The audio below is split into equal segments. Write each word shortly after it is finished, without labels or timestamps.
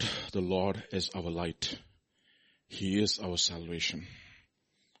the Lord is our light. He is our salvation.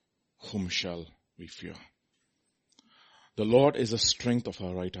 Whom shall we fear? The Lord is the strength of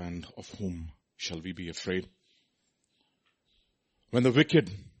our right hand. Of whom shall we be afraid? When the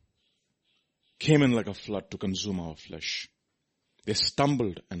wicked came in like a flood to consume our flesh, they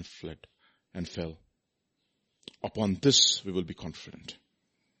stumbled and fled and fell. Upon this we will be confident,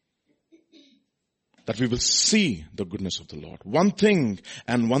 that we will see the goodness of the Lord. One thing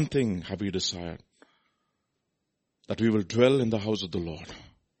and one thing have we desired, that we will dwell in the house of the Lord,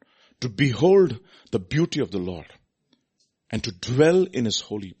 to behold the beauty of the Lord, and to dwell in his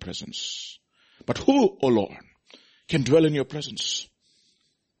holy presence. But who, O Lord, can dwell in your presence?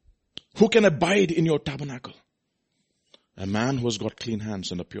 Who can abide in your tabernacle? A man who has got clean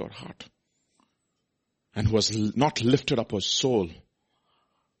hands and a pure heart, and who has not lifted up his soul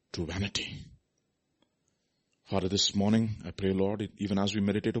to vanity. Father, this morning, I pray, Lord, even as we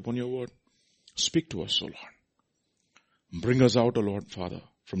meditate upon your word, speak to us, O Lord. Bring us out, O Lord, Father,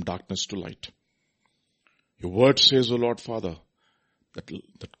 from darkness to light. Your word says, O Lord, Father,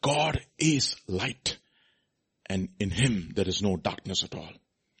 that God is light, and in him there is no darkness at all.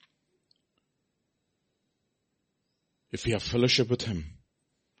 If we have fellowship with him,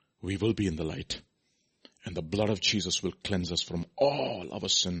 we will be in the light. And the blood of Jesus will cleanse us from all our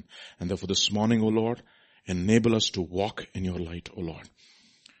sin. And therefore this morning, O Lord, enable us to walk in your light, O Lord.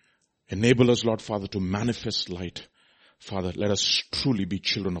 Enable us, Lord Father, to manifest light. Father, let us truly be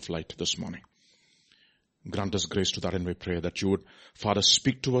children of light this morning. Grant us grace to that and we pray that you would, Father,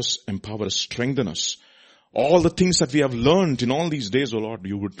 speak to us, empower us, strengthen us. All the things that we have learned in all these days, O Lord,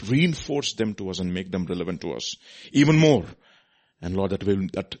 you would reinforce them to us and make them relevant to us even more. And Lord,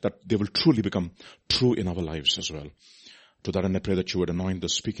 that they will truly become true in our lives as well. To that end, I pray that you would anoint the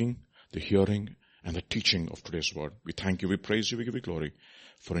speaking, the hearing, and the teaching of today's word. We thank you, we praise you, we give you glory.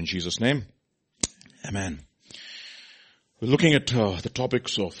 For in Jesus' name, amen. We're looking at the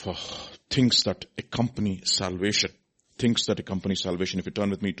topics of things that accompany salvation. Things that accompany salvation. If you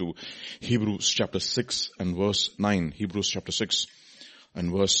turn with me to Hebrews chapter 6 and verse 9. Hebrews chapter 6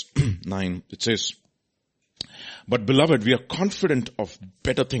 and verse 9. It says, "But beloved, we are confident of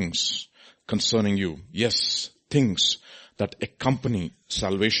better things concerning you." Yes, things that accompany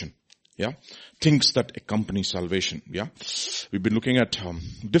salvation. Yeah, things that accompany salvation. Yeah, we've been looking at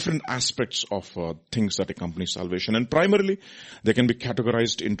different aspects of things that accompany salvation, and primarily they can be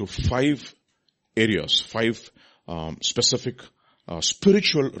categorized into 5 areas, 5 specific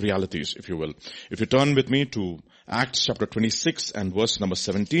spiritual realities, if you will. If you turn with me to Acts chapter 26 and verse number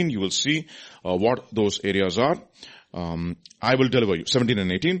 17, you will see what those areas are. I will deliver you, 17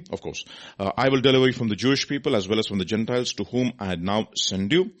 and 18, of course. I will deliver you from the Jewish people as well as from the Gentiles, to whom I had now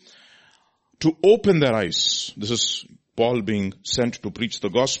sent you, to open their eyes. This is Paul being sent to preach the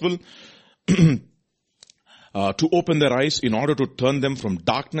gospel. To open their eyes in order to turn them from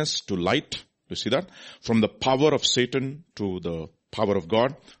darkness to light. You see that? From the power of Satan to the power of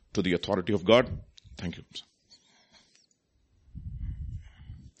God, to the authority of God. Thank you.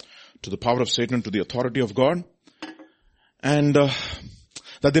 To the power of Satan, to the authority of God. And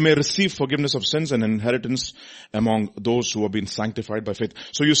that they may receive forgiveness of sins and inheritance among those who have been sanctified by faith.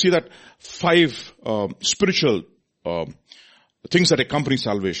 So you see that 5 spiritual things that accompany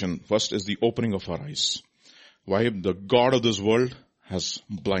salvation. First is the opening of our eyes. Why? The God of this world has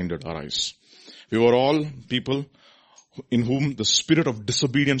blinded our eyes. We were all people in whom the spirit of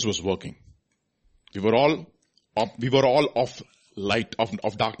disobedience was working. We were all of light,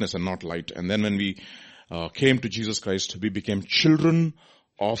 of darkness and not light. And then when we came to Jesus Christ, we became children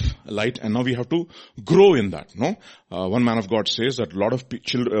of light, and now we have to grow in that. No, one man of God says that a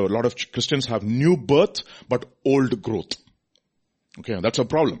lot of Christians have new birth but old growth. Okay, that's a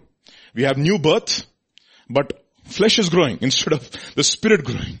problem. We have new birth, but flesh is growing instead of the spirit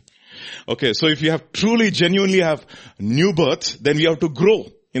growing. Okay, so if you have truly, genuinely have new birth, then we have to grow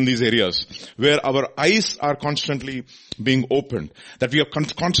in these areas where our eyes are constantly being opened. That we are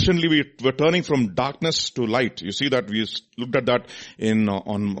we're turning from darkness to light. You see that we looked at that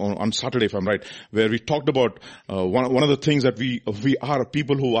on Saturday, if I'm right, where we talked about one of the things that we are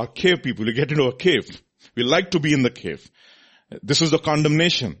people who are cave people. We get into a cave. We like to be in the cave. This is the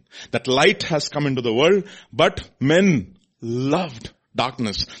condemnation, that light has come into the world, but men loved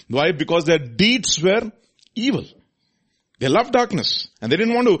darkness. Why? Because their deeds were evil. They loved darkness and they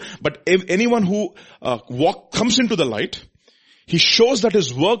didn't want to. But if anyone who comes into the light, he shows that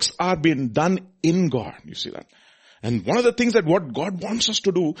his works are being done in God. You see that? And one of the things that what God wants us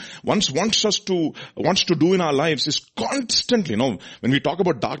to do, wants to do in our lives is constantly, when we talk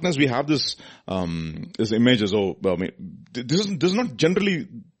about darkness, we have this images. This is not generally,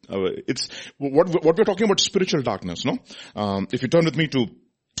 it's what we're talking about spiritual darkness, no? If you turn with me to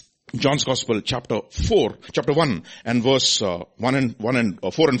John's Gospel, chapter 1 and verse 4 and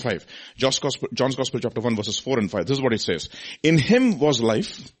 5. John's Gospel, chapter 1, verses 4 and 5. This is what it says. In him was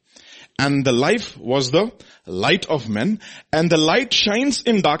life, and the life was the light of men, and the light shines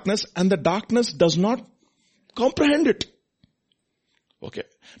in darkness, and the darkness does not comprehend it. Okay.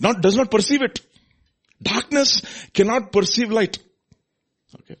 Does not perceive it. Darkness cannot perceive light.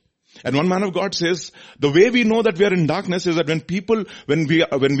 Okay. And one man of God says, the way we know that we are in darkness is that when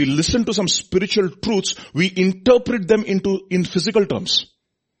we listen to some spiritual truths, we interpret them in physical terms.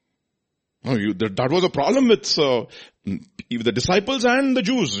 That was a problem with the disciples and the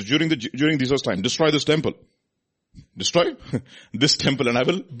Jews during Jesus' time. Destroy this temple. Destroy this temple and I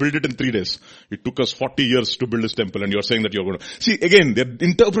will build it in 3 days. It took us 40 years to build this temple and you're saying that you're going to... See, again, they're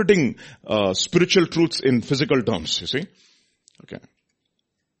interpreting spiritual truths in physical terms, you see. Okay.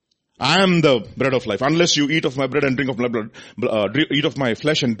 I am the bread of life. Unless you eat of my bread and drink of my blood, eat of my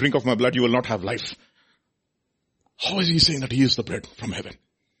flesh and drink of my blood, you will not have life. How is he saying that he is the bread from heaven?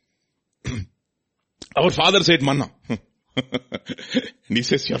 Our father said manna. And he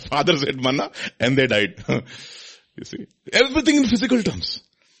says, your father said manna and they died. You see, everything in physical terms.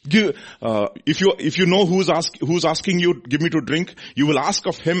 If you know who's asking you, give me to drink, you will ask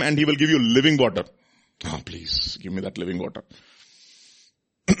of him and he will give you living water. Please give me that living water.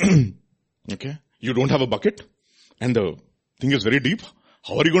 Okay. You don't have a bucket and the thing is very deep.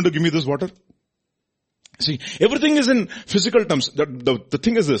 How are you going to give me this water? See, everything is in physical terms. The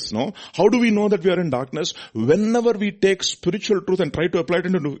thing is this, how do we know that we are in darkness? Whenever we take spiritual truth and try to apply it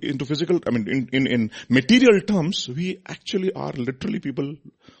into physical, in material terms, we actually are literally people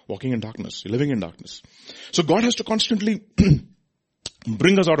walking in darkness, living in darkness. So God has to constantly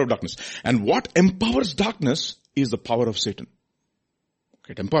bring us out of darkness. And what empowers darkness is the power of Satan.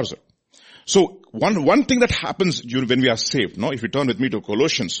 It empowers it. So one thing that happens when we are saved, if you turn with me to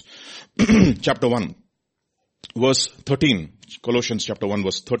Colossians chapter 1, verse 13, Colossians chapter 1,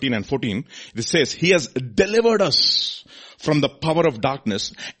 verse 13 and 14, it says, he has delivered us from the power of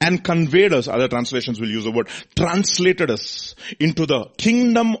darkness and conveyed us, other translations will use the word, translated us into the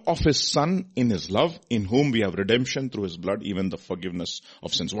kingdom of his Son in his love, in whom we have redemption through his blood, even the forgiveness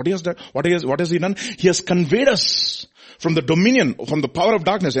of sins. What has he done? He has conveyed us from the dominion, from the power of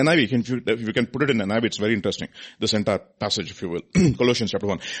darkness. NIV, if you can put it in NIV, it's very interesting. This entire passage, if you will. Colossians chapter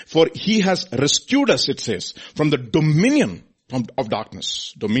 1. For he has rescued us, it says, from the dominion of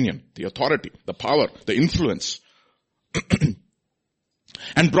darkness. Dominion, the authority, the power, the influence.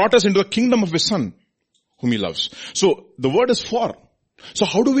 And brought us into the kingdom of his Son, whom he loves. So, the word is for. So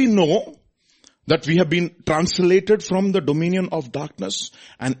how do we know that we have been translated from the dominion of darkness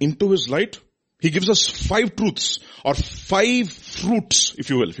and into his light? He gives us 5 truths or 5 fruits, if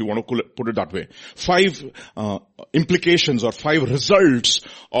you will, if you want to put it that way. 5 implications or 5 results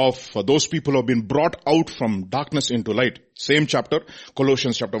of those people who have been brought out from darkness into light. Same chapter,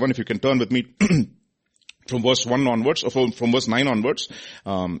 Colossians chapter 1, if you can turn with me from verse 1 onwards, or from verse 9 onwards,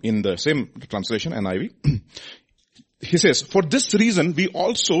 in the same translation, NIV. He says, for this reason, we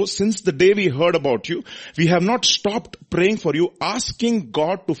also, since the day we heard about you, we have not stopped praying for you, asking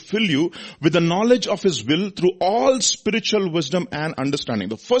God to fill you with the knowledge of his will through all spiritual wisdom and understanding.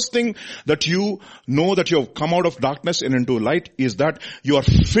 The first thing that you know that you have come out of darkness and into light is that you are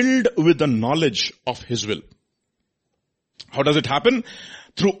filled with the knowledge of his will. How does it happen?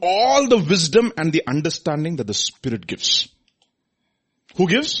 Through all the wisdom and the understanding that the Spirit gives. Who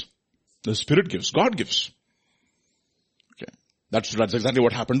gives? The Spirit gives. God gives. Okay. That's exactly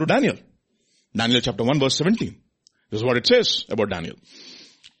what happened to Daniel. Daniel chapter 1 verse 17. This is what it says about Daniel.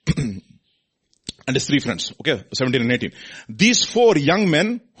 And his 3 friends. Okay. 17 and 18. These 4 young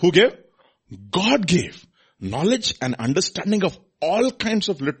men who gave? God gave knowledge and understanding of all kinds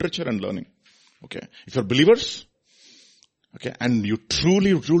of literature and learning. Okay. If you're believers, okay, and you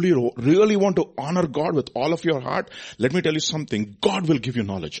truly really want to honor God with all of your heart, let me tell you something. God will give you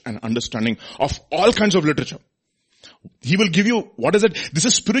knowledge and understanding of all kinds of literature. He will give you, what is it? This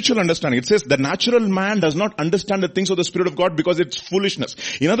is spiritual understanding. It says the natural man does not understand the things of the Spirit of God because it's foolishness.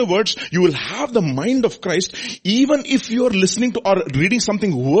 In other words, you will have the mind of Christ. Even if you are listening to or reading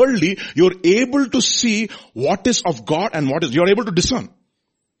something worldly, you're able to see what is of God and what is, you're able to discern.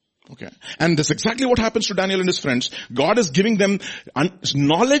 Okay. And that's exactly what happens to Daniel and his friends. God is giving them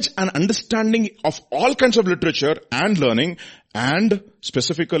knowledge and understanding of all kinds of literature and learning. And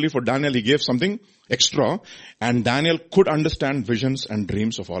specifically for Daniel, he gave something extra, and Daniel could understand visions and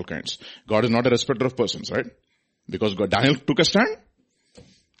dreams of all kinds. God is not a respecter of persons, right? Because Daniel took a stand,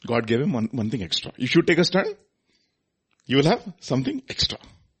 God gave him one thing extra. If you take a stand, you will have something extra.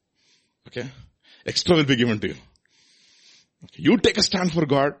 Okay? Extra will be given to you. Okay. You take a stand for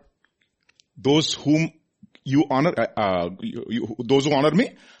God. Those whom you honor, those who honor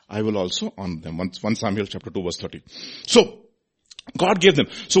me, I will also honor them. 1 Samuel chapter 2 verse 30. So, God gave them.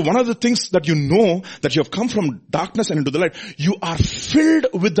 So one of the things that you know that you have come from darkness and into the light, you are filled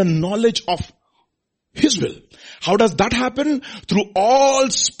with the knowledge of His will. How does that happen? Through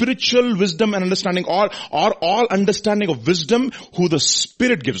all spiritual wisdom and understanding, all understanding of wisdom who the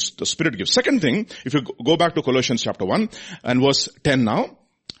Spirit gives. The Spirit gives. Second thing, if you go back to Colossians chapter 1 and verse 10 now,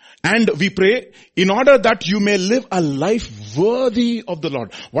 and we pray, in order that you may live a life worthy of the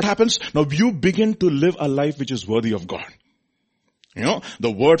Lord. What happens? Now you begin to live a life which is worthy of God. You know, the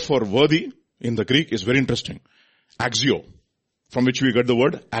word for worthy in the Greek is very interesting. Axio, from which we get the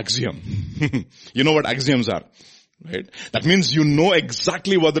word axiom. You know what axioms are, right? That means you know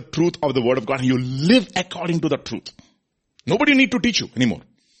exactly what the truth of the word of God, and you live according to the truth. Nobody need to teach you anymore.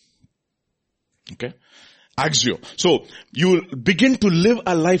 Okay? Axio. So, you begin to live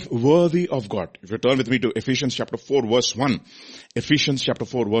a life worthy of God. If you turn with me to Ephesians chapter 4 verse 1. Ephesians chapter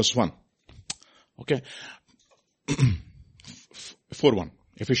 4 verse 1. Okay? 4:1.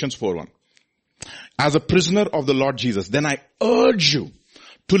 Ephesians 4:1. As a prisoner of the Lord Jesus, then I urge you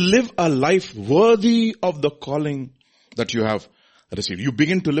to live a life worthy of the calling that you have received. You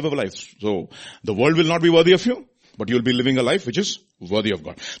begin to live a life. So, the world will not be worthy of you, but you will be living a life which is worthy of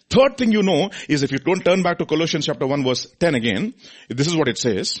God. Third thing you know is, if you don't turn back to Colossians chapter 1 verse 10 again, this is what it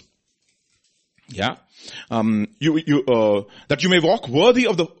says. Yeah. That you may walk worthy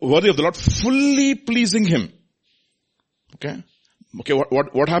of the Lord, fully pleasing Him. Okay. Okay,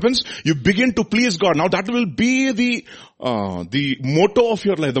 what happens? You begin to please God. Now that will be the motto of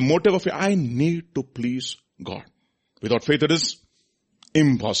your life, the motive of your, I need to please God. Without faith it is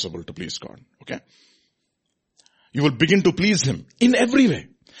impossible to please God. Okay? You will begin to please Him in every way.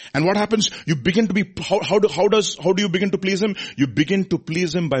 And what happens? You begin to be, how do you begin to please Him? You begin to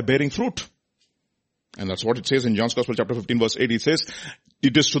please Him by bearing fruit. And that's what it says in John's Gospel chapter 15 verse 8. It says,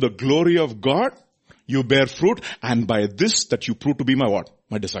 it is to the glory of God you bear fruit, and by this that you prove to be my what?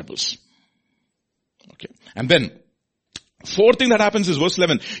 My disciples. Okay. And then, fourth thing that happens is verse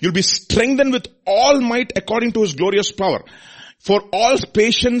 11. You'll be strengthened with all might according to His glorious power, for all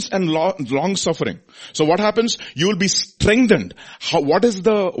patience and long suffering. So what happens? You will be strengthened. What is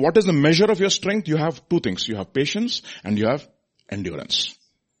the measure of your strength? You have two things. You have patience and you have endurance.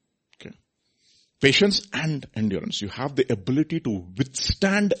 Okay. Patience and endurance. You have the ability to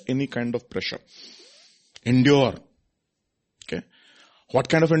withstand any kind of pressure. Endure. Okay. What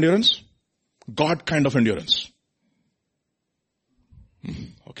kind of endurance? God kind of endurance.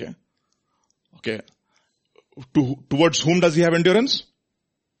 Okay. Okay. Towards whom does He have endurance?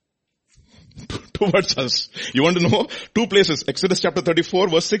 Towards us. You want to know? Two places. Exodus chapter 34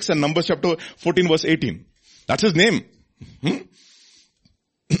 verse 6 and Numbers chapter 14 verse 18. That's His name.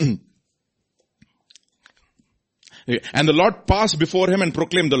 And the Lord passed before him and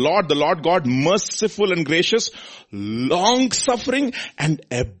proclaimed, the Lord God, merciful and gracious, long-suffering and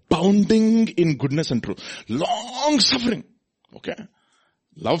abounding in goodness and truth. Long-suffering. Okay.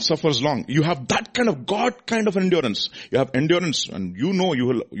 Love suffers long. You have that kind of God kind of endurance. You have endurance, and you know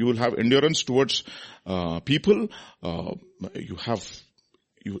you will have endurance towards people. You're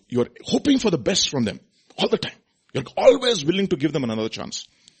hoping for the best from them all the time. You're always willing to give them another chance.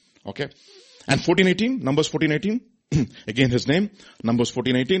 Okay. And 14:18, Numbers 14:18, again His name, Numbers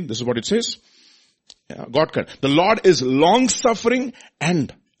 14:18, this is what it says. God, the Lord is long-suffering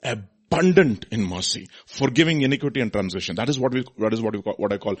and abundant in mercy, forgiving iniquity and transgression. That is what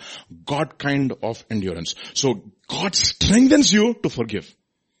I call God kind of endurance. So God strengthens you to forgive.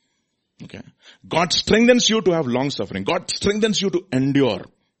 Okay. God strengthens you to have long-suffering. God strengthens you to endure.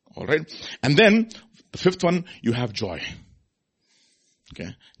 Alright. And then, the fifth one, you have joy.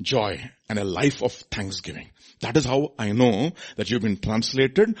 Okay. Joy and a life of thanksgiving. That is how I know that you've been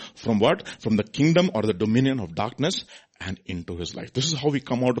translated from what? From the kingdom or the dominion of darkness and into His life. This is how we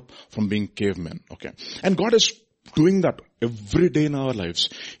come out from being cavemen. Okay. And God is doing that every day in our lives.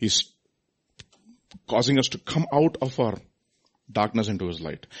 He's causing us to come out of our darkness into His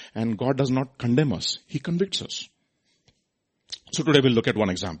light. And God does not condemn us. He convicts us. So today we'll look at one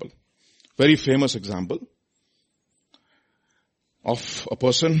example. Very famous example of a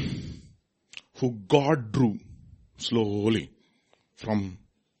person who God drew slowly from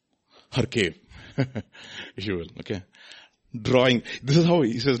her cave, if you will, okay. Drawing. This is how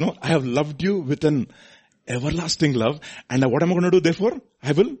he says, no, I have loved you with an everlasting love. And what am I going to do therefore?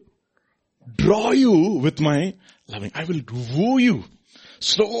 I will draw you with my loving. I will woo you.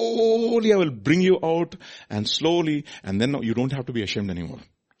 Slowly I will bring you out, and slowly, and then you don't have to be ashamed anymore.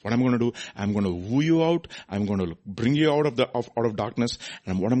 What I'm going to do, I'm going to woo you out. I'm going to bring you out of darkness.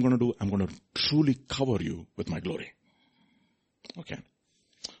 And what I'm going to do, I'm going to truly cover you with my glory. Okay.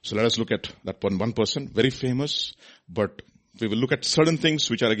 So let us look at that one person, very famous, but we will look at certain things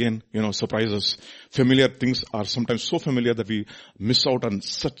which are again, surprise us. Familiar things are sometimes so familiar that we miss out on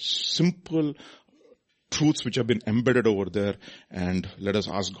such simple truths which have been embedded over there. And let us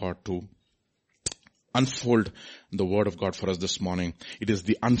ask God to unfold the word of God for us this morning. It is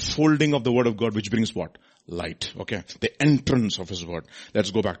the unfolding of the word of God which brings what? Light. Okay. The entrance of his word.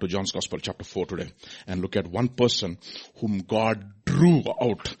 Let's go back to John's Gospel chapter 4 today and look at one person whom God drew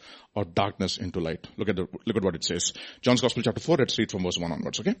out of darkness into light. Look at what it says. John's Gospel chapter 4, let's read from verse 1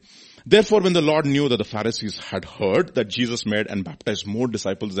 onwards, okay? Therefore, when the Lord knew that the Pharisees had heard that Jesus made and baptized more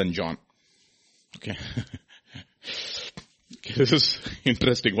disciples than John. Okay. This is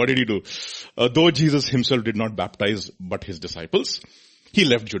interesting. What did he do? Though Jesus himself did not baptize but his disciples, he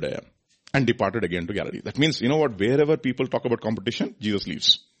left Judea and departed again to Galilee. That means, wherever people talk about competition, Jesus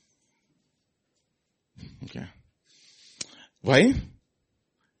leaves. Okay. Why?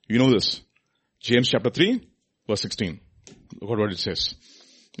 You know this. James chapter 3, verse 16. Look at what it says.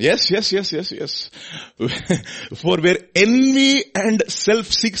 Yes. For where envy and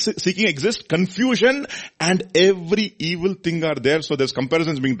self-seeking exist, confusion and every evil thing are there. So there's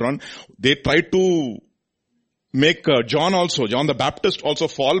comparisons being drawn. They try to make John the Baptist also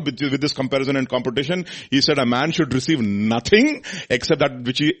fall with this comparison and competition. He said a man should receive nothing except that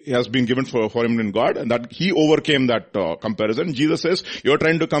which he has been given for him in God, and that he overcame that comparison. Jesus says, you're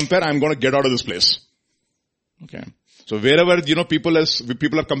trying to compare, I'm going to get out of this place. Okay. So wherever, people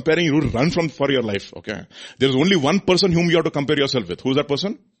are comparing, you run for your life. Okay. There's only one person whom you have to compare yourself with. Who's that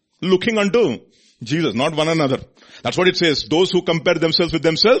person? Looking unto Jesus, not one another. That's what it says. Those who compare themselves with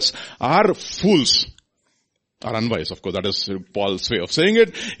themselves are fools. Are unwise, of course. That is Paul's way of saying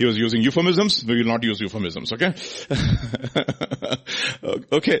it. He was using euphemisms. We will not use euphemisms, okay?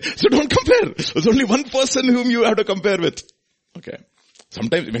 Okay. So don't compare. There's only one person whom you have to compare with. Okay.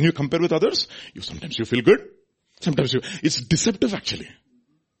 Sometimes when you compare with others, sometimes you feel good. Sometimes it's deceptive actually.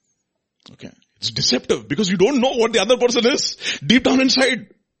 Okay. It's deceptive because you don't know what the other person is deep down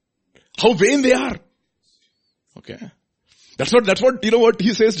inside. How vain they are. Okay. That's what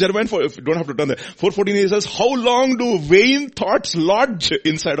he says, Jeremiah, don't have to turn there. 4:14 he says, how long do vain thoughts lodge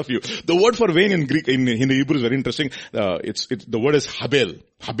inside of you? The word for vain in Greek, in Hebrew is very interesting. The word is habel.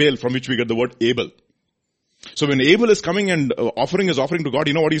 Habel, from which we get the word Abel. So when Abel is coming and offering his offering to God,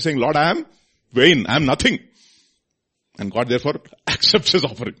 you know what he's saying? Lord, I am vain. I am nothing. And God therefore accepts his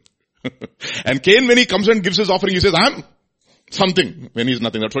offering. And Cain, when he comes and gives his offering, he says, I am something when he is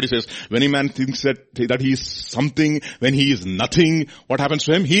nothing. That's what he says. When a man thinks that he is something, when he is nothing, what happens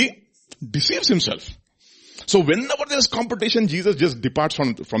to him? He deceives himself. So whenever there is competition, Jesus just departs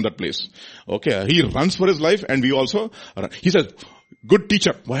from that place. Okay. He runs for his life, and we also run. He says, good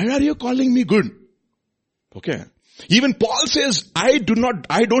teacher, why are you calling me good? Okay. Even Paul says, I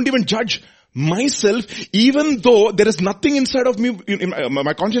don't even judge myself, even though there is nothing inside of me,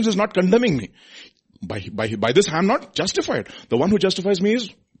 my conscience is not condemning me. By this I am not justified. The one who justifies me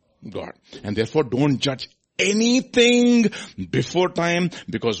is God. And therefore don't judge anything before time,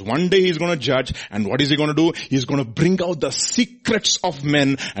 because one day he's going to judge, and what is he going to do? He's going to bring out the secrets of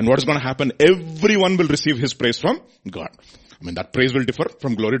men, and what is going to happen? Everyone will receive his praise from God. I mean, that praise will differ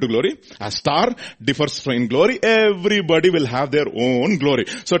from glory to glory. As star differs in glory, everybody will have their own glory.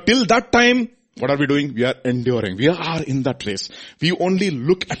 So till that time, what are we doing? We are enduring. We are in that race. We only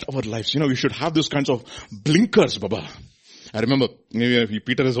look at our lives. We should have those kinds of blinkers, Baba. I remember, maybe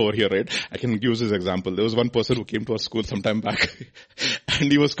Peter is over here, right? I can use this example. There was one person who came to our school some time back and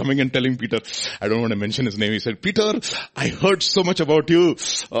he was coming and telling Peter, I don't want to mention his name. He said, Peter, I heard so much about you,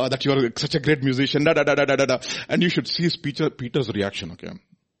 that you are such a great musician, And you should see Peter's reaction, okay?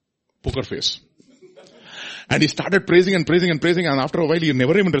 Poker face. And he started praising and after a while he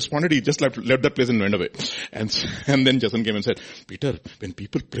never even responded. He just left that place and went away. And then Jason came and said, Peter, when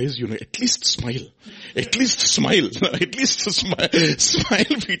people praise you, at least smile. At least smile. At least smile,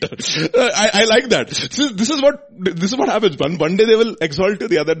 Peter. I like that. This is what happens. One day they will exalt you,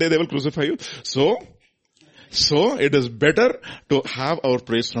 the other day they will crucify you. So, So it is better to have our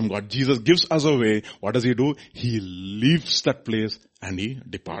praise from God. Jesus gives us a way. What does he do? He leaves that place and he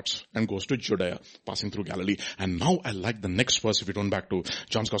departs and goes to Judea, passing through Galilee. And now I like the next verse if we turn back to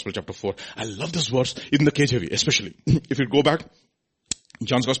John's Gospel chapter 4. I love this verse in the KJV especially. If you go back,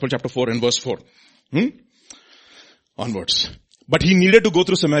 John's Gospel chapter 4 and verse 4. Onwards. But he needed to go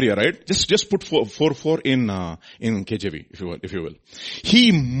through Samaria, right? Just put 4 in KJV, if you will.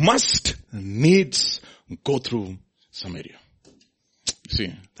 He must needs go through Samaria.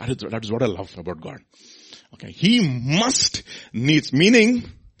 See, that is what I love about God. Okay. He must needs, meaning,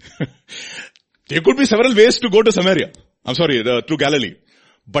 there could be several ways to go to Samaria. Through Galilee.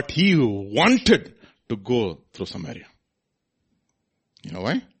 But he wanted to go through Samaria. You know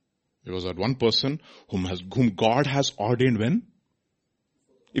why? There was that one person whom God has ordained when?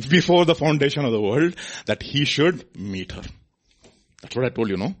 If before the foundation of the world, that he should meet her. That's what I told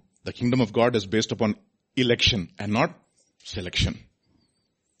you, no? The kingdom of God is based upon election and not selection.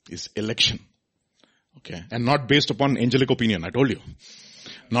 It's election. Okay. And not based upon angelic opinion, I told you.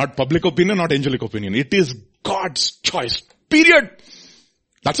 Not public opinion, not angelic opinion. It is God's choice. Period.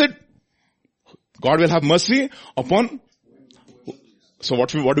 That's it. God will have mercy upon. So what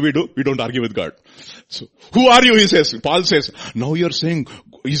do we do? We don't argue with God. So, who are you? He says. Paul says, now you're saying,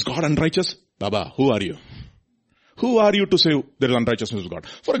 is God unrighteous? Baba, who are you? Who are you to say there is unrighteousness of God?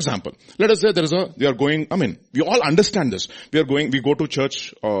 For example, let us say we all understand this. We go to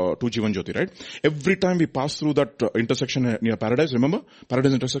church, to Jivan Jyoti, right? Every time we pass through that intersection near Paradise, remember?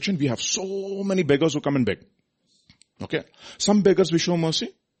 Paradise intersection, we have so many beggars who come and beg. Okay? Some beggars we show mercy.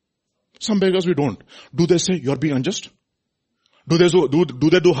 Some beggars we don't. Do they say, you're being unjust? Do they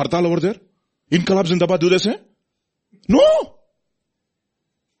do hartal over there? Inqilab Zindabad, do they say? No!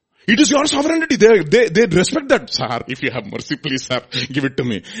 It is your sovereignty. They respect that. Sir, if you have mercy, please, sir, give it to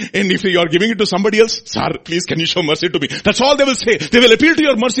me. And if you are giving it to somebody else, sir, please, can you show mercy to me? That's all they will say. They will appeal to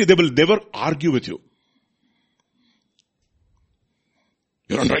your mercy. They will never argue with you.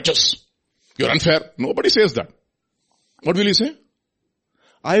 You're unrighteous. You're unfair. Nobody says that. What will he say?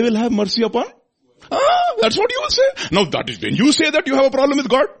 I will have mercy upon. That's what you will say. Now that is when you say that you have a problem with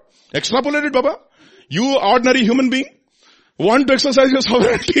God. Extrapolate it, Baba. You ordinary human being want to exercise your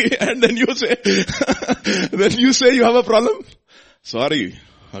sovereignty and then you say you have a problem. Sorry.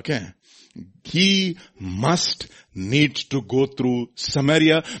 Okay. He must need to go through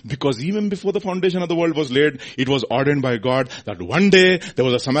Samaria because even before the foundation of the world was laid, it was ordained by God that one day there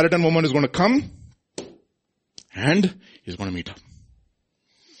was a Samaritan woman who's going to come and he's going to meet her.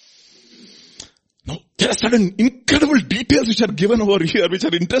 Now, there are certain incredible details which are given over here, which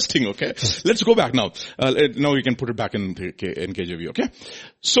are interesting, okay? Let's go back now. Now we can put it back in KJV, okay?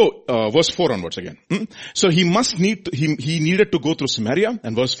 So, verse 4 onwards again. So he needed to go through Samaria,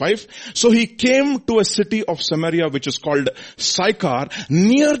 and verse 5. So he came to a city of Samaria which is called Sychar,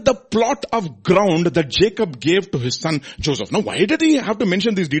 near the plot of ground that Jacob gave to his son Joseph. Now, why did he have to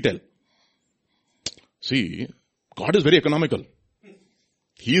mention this detail? See, God is very economical.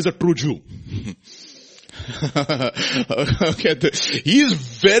 He is a true Jew. Okay, he is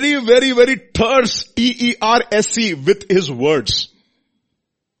very, very, very terse, T-E-R-S-E with his words.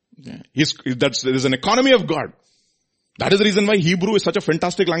 There is an economy of God. That is the reason why Hebrew is such a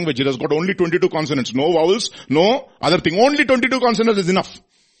fantastic language. It has got only 22 consonants, no vowels, no other thing. Only 22 consonants is enough.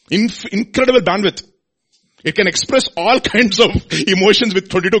 Incredible bandwidth. It can express all kinds of emotions with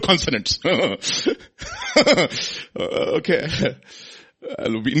 22 consonants. Okay.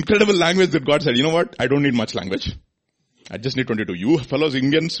 Incredible language that God said, you know what? I don't need much language. I just need 22. You fellows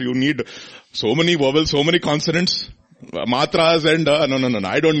Indians, you need so many vowels, so many consonants, matras and, no.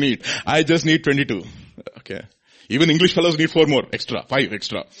 I don't need. I just need 22. Okay. Even English fellows need 5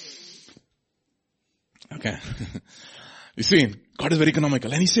 extra. Okay. You see, God is very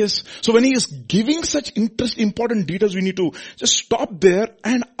economical. And he says, so when he is giving such important details, we need to just stop there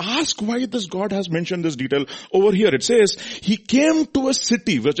and ask why this God has mentioned this detail over here. It says, he came to a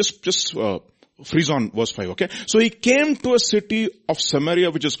city. Just freeze on verse 5, okay? So he came to a city of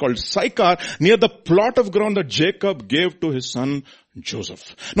Samaria, which is called Sychar, near the plot of ground that Jacob gave to his son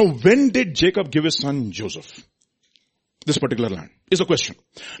Joseph. Now, when did Jacob give his son Joseph this particular land? Is a question.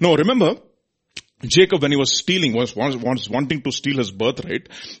 Now, remember, Jacob, when he was stealing, was wanting to steal his birthright,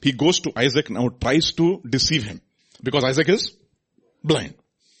 he goes to Isaac, now tries to deceive him. Because Isaac is blind.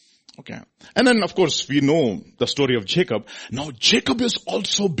 Okay. And then, of course, we know the story of Jacob. Now, Jacob is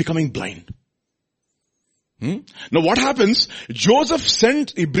also becoming blind. Now what happens? Joseph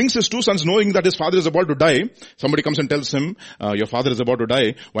he brings his two sons knowing that his father is about to die. Somebody comes and tells him, your father is about to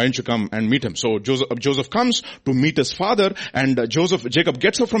die. Why don't you come and meet him? So Joseph comes to meet his father, and Jacob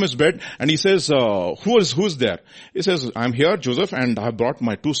gets up from his bed and he says, who is there? He says, I'm here, Joseph, and I have brought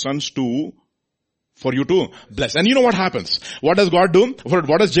my two sons for you to bless. And you know what happens? What does God do?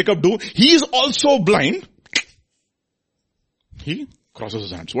 What does Jacob do? He is also blind. He crosses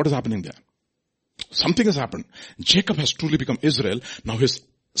his hands. What is happening there? Something has happened. Jacob has truly become Israel. Now his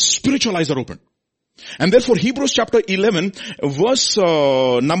spiritual eyes are open. And therefore Hebrews chapter 11 verse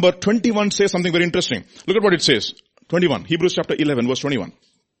number 21 says something very interesting. Look at what it says. 21. Hebrews chapter 11 verse 21.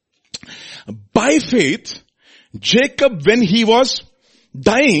 By faith, Jacob, when he was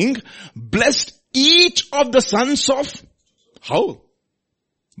dying, blessed each of the sons of, how?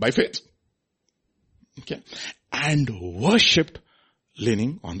 By faith. Okay. And worshipped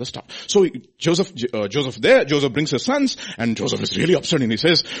leaning on the staff. So Joseph brings his sons, and Joseph is really upset and he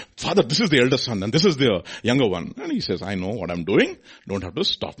says, Father, this is the elder son and this is the younger one. And he says, I know what I'm doing. Don't have to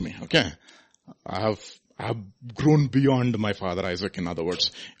stop me. Okay. I have grown beyond my father Isaac, in other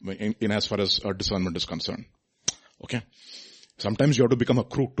words, in as far as discernment is concerned. Okay. Sometimes you have to become a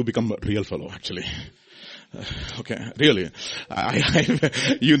crook to become a real fellow, actually. Okay, really.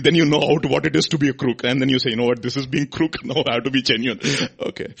 Then you know what it is to be a crook, and then you say, you know what, this is being crook. No, I have to be genuine.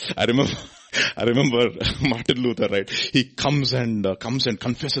 Okay. I remember Martin Luther, right? He comes and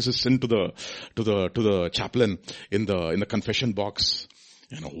confesses his sin to the chaplain in the confession box.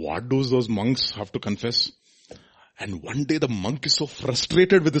 You know, what do those monks have to confess? And one day the monk is so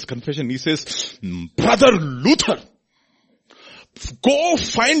frustrated with his confession, he says, Brother Luther, go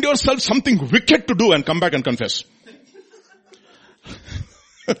find yourself something wicked to do and come back and confess.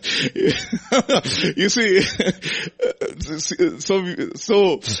 You see, he's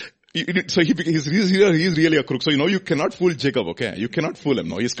really a crook. So you cannot fool Jacob, okay? You cannot fool him.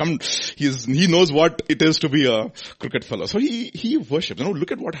 No, he knows what it is to be a crooked fellow. So he worships.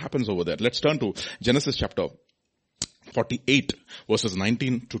 Look at what happens over there. Let's turn to Genesis chapter 48 verses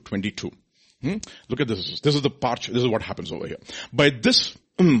 19 to 22. Look at this. This is the part. This is what happens over here. But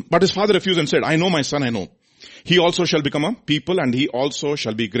his father refused and said, I know, my son, I know. He also shall become a people, and he also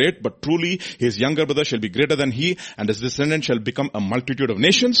shall be great, but truly his younger brother shall be greater than he, and his descendant shall become a multitude of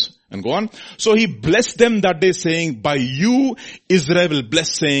nations. And go on. So he blessed them that day, saying, by you Israel will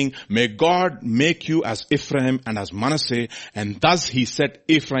bless, saying, may God make you as Ephraim and as Manasseh. And thus he set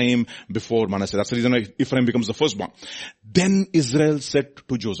Ephraim before Manasseh. That's the reason why Ephraim becomes the firstborn. Then Israel said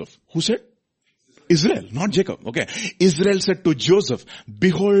to Joseph. Who said? Israel, not Jacob. Okay. Israel said to Joseph,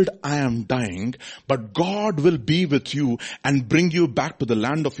 behold, I am dying, but God will be with you and bring you back to the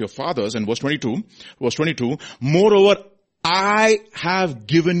land of your fathers. And verse 22, moreover, I have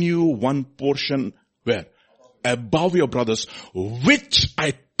given you one portion where? Above your brothers, which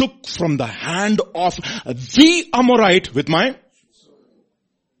I took from the hand of the Amorite with my...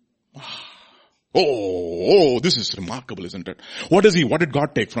 Oh, this is remarkable, isn't it? What did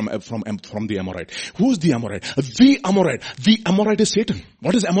God take from the Amorite? Who's the Amorite? The Amorite. The Amorite is Satan.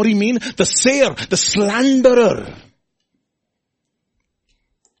 What does Amorite mean? The sayer, the slanderer.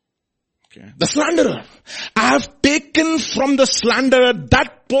 Okay. The slanderer. I have taken from the slanderer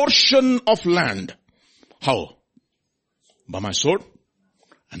that portion of land. How? By my sword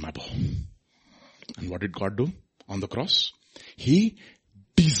and my bow. And what did God do on the cross? He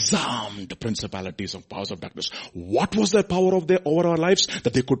disarmed the principalities of powers of darkness. What was their power over our lives?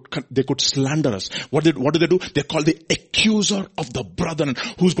 That they could slander us. What did they do? They called the accuser of the brethren,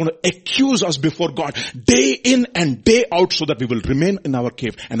 who's going to accuse us before God day in and day out, so that we will remain in our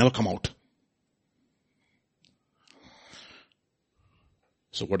cave and never come out.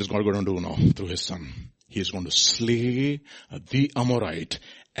 So what is God going to do now through his son? He is going to slay the Amorite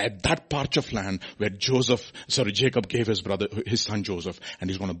at that patch of land where Jacob gave his son Joseph, and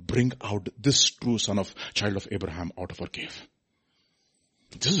he's going to bring out this true child of Abraham out of our cave.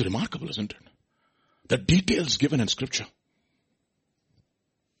 This is remarkable, isn't it? The details given in scripture.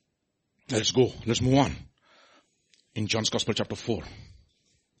 Let's go. Let's move on. In John's Gospel chapter 4.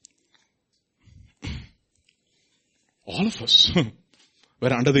 All of us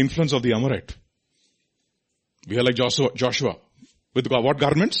were under the influence of the Amorite. We are like Joshua. With what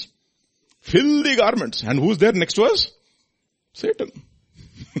garments? Filthy garments. And who's there next to us? Satan.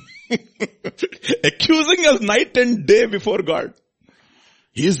 Accusing us night and day before God.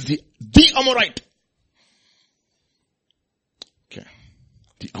 He is the Amorite. Okay.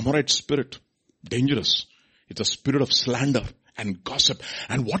 The Amorite spirit, dangerous. It's a spirit of slander and gossip.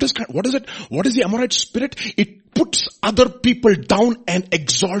 And what is it? What is the Amorite spirit? It puts other people down and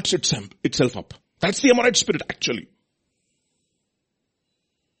exalts itself up. That's the Amorite spirit actually.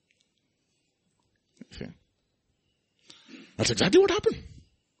 Okay. That's exactly what happened.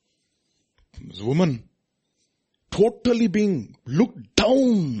 This woman totally being looked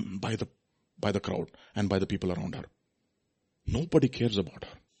down by the crowd and by the people around her. Nobody cares about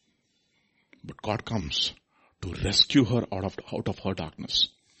her. But God comes to rescue her out of her darkness.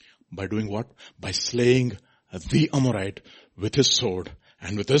 By doing what? By slaying the Amorite with his sword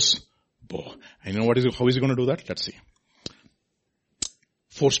and with his bow. And you know how is he going to do that? Let's see.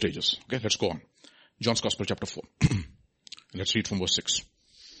 4 stages. Okay, let's go on. John's Gospel chapter 4. Let's read from verse 6.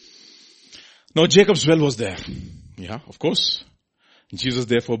 Now Jacob's well was there. Yeah, of course. Jesus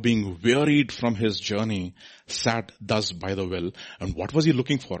therefore being wearied from his journey sat thus by the well. And what was he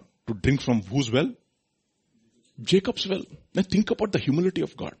looking for? To drink from whose well? Jacob's well. Now think about the humility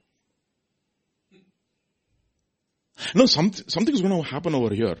of God. No, something is going to happen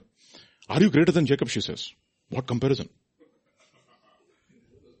over here. Are you greater than Jacob, she says. What comparison?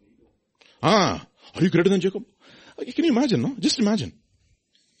 Are you greater than Jacob? Can you imagine, no? Just imagine.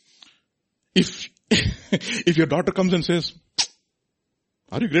 If your daughter comes and says,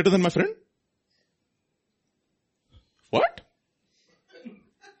 are you greater than my friend? What?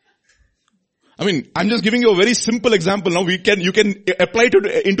 I mean, I'm just giving you a very simple example now. You can apply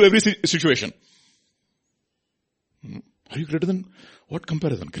it into every situation. Are you greater than, what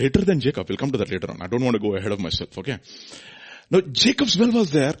comparison? Greater than Jacob. We'll come to that later on. I don't want to go ahead of myself, okay? Now, Jacob's well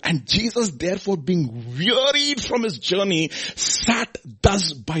was there, and Jesus, therefore, being wearied from his journey, sat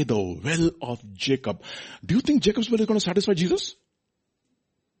thus by the well of Jacob. Do you think Jacob's well is going to satisfy Jesus?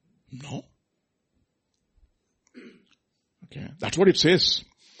 No. Okay, that's what it says.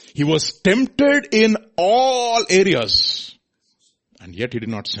 He was tempted in all areas, and yet he did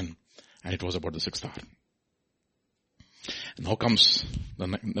not sin. And it was about the 6th hour. Now comes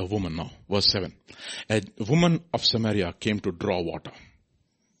the woman now. Verse 7. A woman of Samaria came to draw water.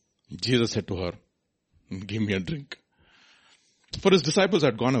 Jesus said to her, give me a drink. For his disciples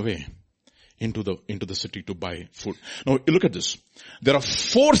had gone away into the city to buy food. Now look at this. There are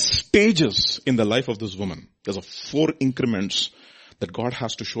 4 stages in the life of this woman. There's 4 increments that God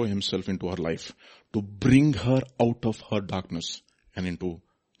has to show himself into her life to bring her out of her darkness and into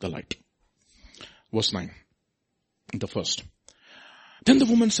the light. Verse 9. The first. Then the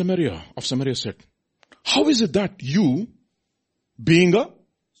woman of Samaria said, how is it that you, being a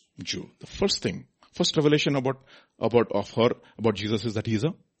Jew, the first revelation about Jesus is that he is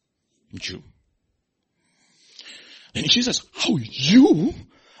a Jew. Then she says, how you,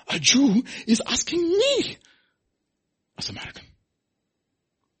 a Jew, is asking me, a Samaritan.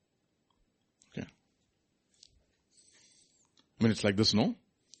 Okay. I mean, it's like this, no?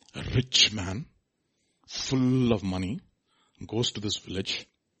 A rich man, full of money, goes to this village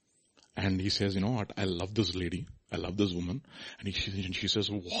and he says, you know what, I love this lady, I love this woman. And she says,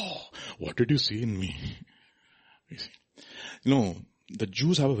 wow, what did you see in me? You see, the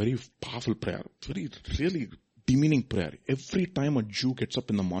Jews have a very powerful prayer, very really demeaning prayer. Every time a Jew gets up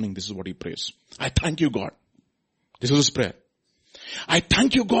in the morning, this is what he prays. I thank you, God. This is his prayer. I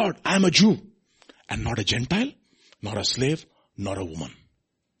thank you, God, I am a Jew and not a Gentile, not a slave, not a woman.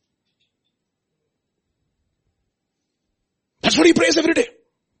 That's what he prays every day.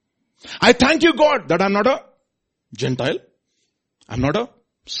 I thank you, God, that I'm not a Gentile. I'm not a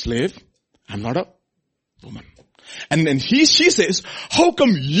slave. I'm not a woman. And then she says, how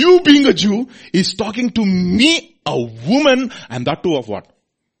come you being a Jew is talking to me, a woman, and that too of what?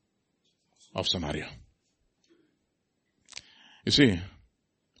 Of Samaria. You see,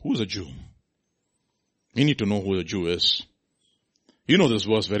 who's a Jew? We need to know who a Jew is. You know this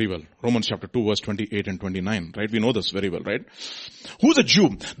verse very well. Romans chapter 2 verse 28 and 29, right? We know this very well, right? Who's a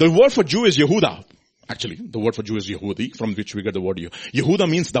Jew? The word for Jew is Yehuda. Actually, the word for Jew is Yehudi, from which we get the word Yehuda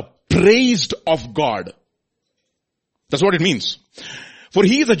means the praised of God. That's what it means. For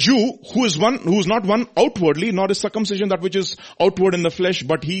he is a Jew who is not one outwardly, nor is circumcision that which is outward in the flesh,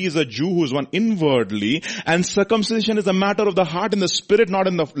 but he is a Jew who is one inwardly, and circumcision is a matter of the heart and the spirit, not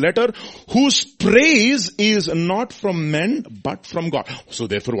in the letter, whose praise is not from men, but from God. So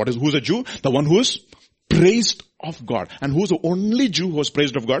therefore, who's a Jew? The one who is praised of God. And who's the only Jew who is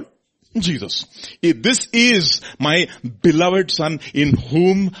praised of God? Jesus. This is my beloved Son in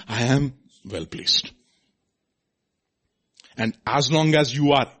whom I am well pleased. And as long as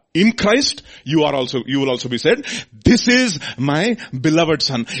you are in Christ, you will also be said, this is my beloved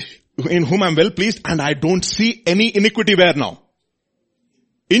Son in whom I am well pleased, and I don't see any iniquity where now?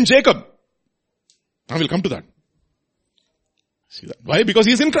 In Jacob. I will come to that. See that? Why? Because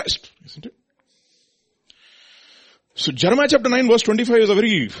he is in Christ, isn't it? So Jeremiah chapter 9 verse 25 is a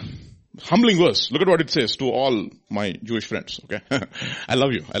very Humbling verse. Look at what it says to all my Jewish friends. Okay. I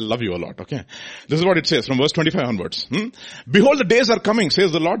love you. I love you a lot. Okay. This is what it says from verse 25 onwards. Behold, the days are coming,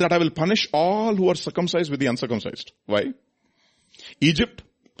 says the Lord, that I will punish all who are circumcised with the uncircumcised. Why? Egypt.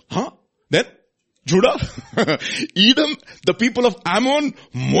 Then Judah, Edom, the people of Ammon,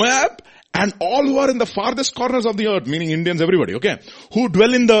 Moab, and all who are in the farthest corners of the earth, meaning Indians, everybody, okay, who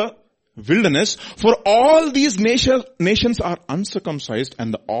dwell in the wilderness. For all these nations are uncircumcised,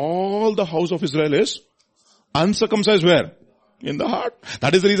 and all the house of Israel is uncircumcised where? In the heart.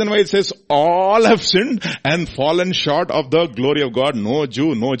 That is the reason why it says all have sinned and fallen short of the glory of God. No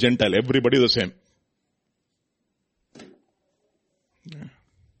Jew, no Gentile, everybody the same. Yeah.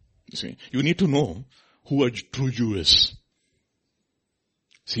 You see, you need to know who a true Jew is.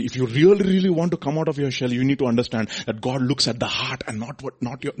 See, if you really want to come out of your shell, you need to understand that God looks at the heart and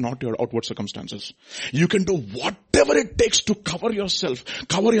not your outward circumstances. You can do whatever it takes to cover yourself,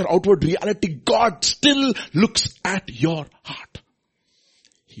 cover your outward reality. God still looks at your heart.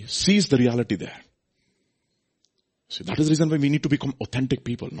 He sees the reality there. See, that is the reason why we need to become authentic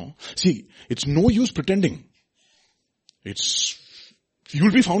people, no? See, it's no use pretending.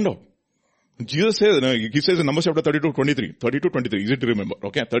 You'll be found out. Jesus says, he says in Numbers chapter 32:23. 32:23, easy to remember.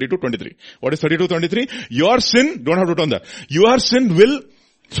 Okay, 32:23. What is 32:23? Your sin, don't have to turn that. Your sin will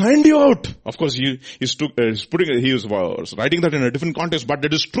find you out. Of course, he was writing that in a different context, but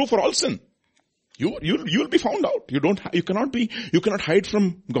that is true for all sin. You'll be found out. You cannot hide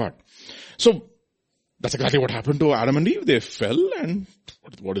from God. So, that's exactly what happened to Adam and Eve. They fell, and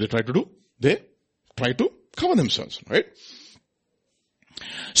what did they try to do? They tried to cover themselves, right?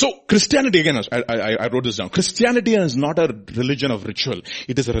 So Christianity, again, I wrote this down. Christianity is not a religion of ritual.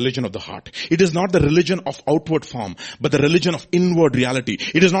 It is a religion of the heart. It is not the religion of outward form, but the religion of inward reality.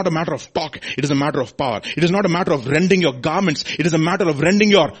 It is not a matter of talk. It is a matter of power. It is not a matter of rending your garments. It is a matter of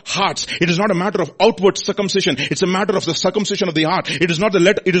rending your hearts. It is not a matter of outward circumcision. It's a matter of the circumcision of the heart. It is not of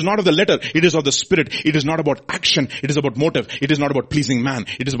the letter. It is of the spirit. It is not about action. It is about motive. It is not about pleasing man.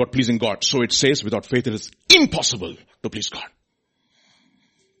 It is about pleasing God. So it says, without faith it is impossible to please God.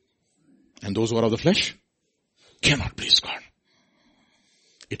 And those who are of the flesh cannot please God.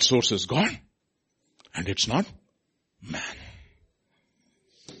 Its source is God, and it's not man.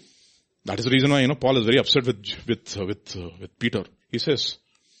 That is the reason why, Paul is very upset with Peter. He says,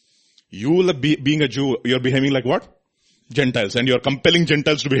 you will being a Jew, you're behaving like what? Gentiles, and you're compelling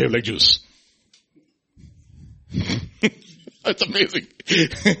Gentiles to behave like Jews. That's amazing.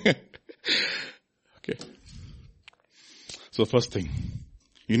 Okay. So first thing,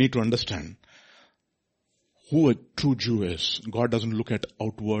 you need to understand who a true Jew is. God doesn't look at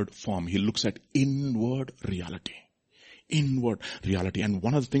outward form. He looks at inward reality. Inward reality. And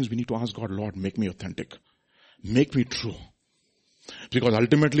one of the things we need to ask God, Lord, make me authentic. Make me true. Because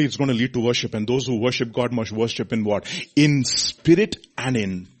ultimately it's going to lead to worship. And those who worship God must worship in what? In spirit and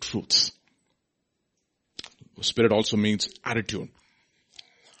in truth. Spirit also means attitude.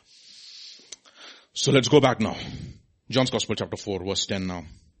 So let's go back now. John's Gospel chapter 4 verse 10 now.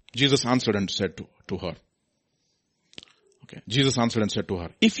 Jesus answered and said to her. Okay. Jesus answered and said to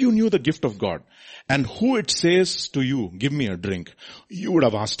her, if you knew the gift of God and who it says to you, give me a drink, you would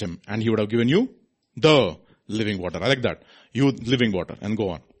have asked him and he would have given you the living water. I like that. You living water, and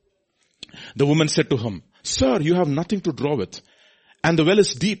go on. The woman said to him, sir, you have nothing to draw with and the well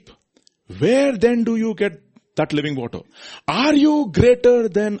is deep. Where then do you get that living water? Are you greater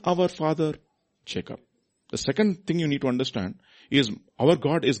than our father Jacob? The second thing you need to understand is our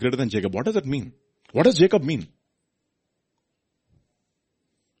God is greater than Jacob. What does that mean? What does Jacob mean?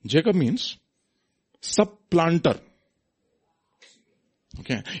 Jacob means supplanter.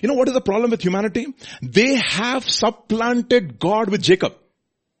 Okay. You know what is the problem with humanity? They have supplanted God with Jacob.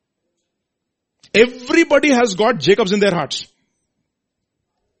 Everybody has got Jacobs in their hearts.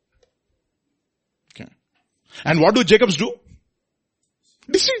 Okay. And what do Jacobs do?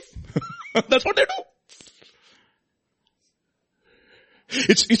 Deceive. That's what they do.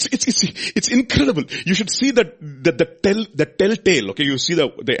 It's incredible. You should see the telltale. Okay, you see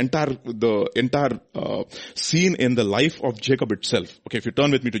the entire scene in the life of Jacob itself. Okay, if you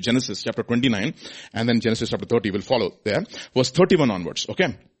turn with me to Genesis chapter 29 and then Genesis chapter 30 will follow there. Verse 31 onwards.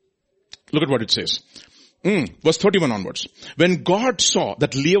 Okay, look at what it says. Verse 31 onwards. When God saw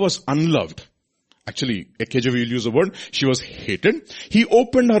that Leah was unloved, actually, a KJV will use the word, she was hated. He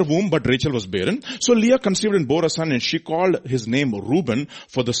opened her womb, but Rachel was barren. So Leah conceived and bore a son, and she called his name Reuben,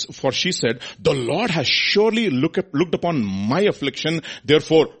 for she said, the Lord has surely looked upon my affliction,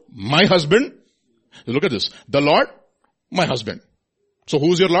 therefore my husband, look at this, the Lord, my husband. So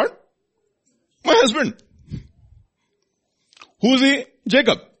who's your Lord? My husband. Who's he?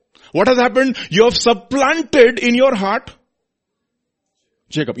 Jacob. What has happened? You have supplanted in your heart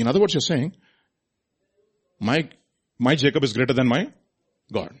Jacob. In other words, you're saying, my Jacob is greater than my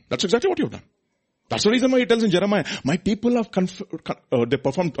God. That's exactly what you've done. That's the reason why he tells in Jeremiah, my people have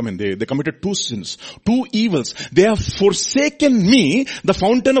they committed two sins, two evils. They have forsaken me, the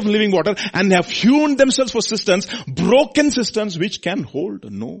fountain of living water, and they have hewn themselves for cisterns, broken cisterns which can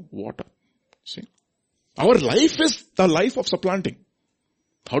hold no water. See? Our life is the life of supplanting.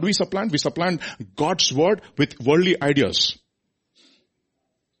 How do we supplant? We supplant God's word with worldly ideas.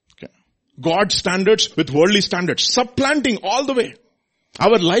 Okay. God's standards with worldly standards. Supplanting all the way.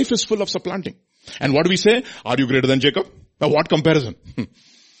 Our life is full of supplanting. And what do we say? Are you greater than Jacob? Now what comparison?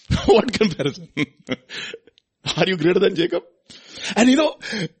 What comparison? Are you greater than Jacob? And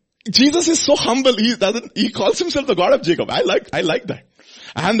Jesus is so humble. He calls himself the God of Jacob. I like that.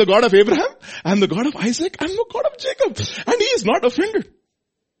 I am the God of Abraham. I am the God of Isaac. I am the God of Jacob. And he is not offended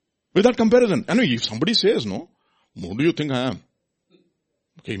with that comparison. And if somebody says, no, who do you think I am?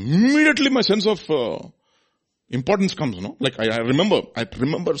 Okay, immediately my sense of importance comes, no? Like I remember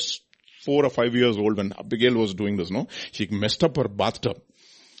 4 or 5 years old when Abigail was doing this, no? She messed up her bathtub.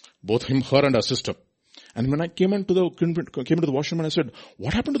 Both her and her sister. And when I came into the washroom and I said,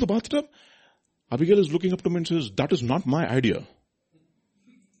 what happened to the bathtub? Abigail is looking up to me and says, that is not my idea.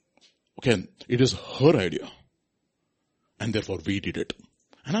 Okay, it is her idea. And therefore we did it.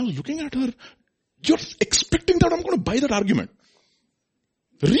 And I was looking at her, you're expecting that I'm going to buy that argument.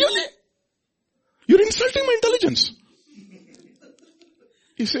 Really? You're insulting my intelligence.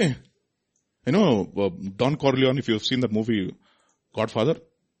 You say, Don Corleone, if you've seen that movie, Godfather,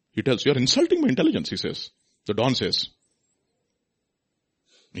 he tells, you're insulting my intelligence, he says. The Don says.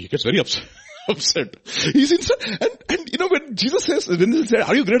 He gets very upset. He's insulted. And when Jesus says,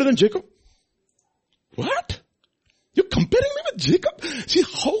 are you greater than Jacob? What? You're comparing me with Jacob? See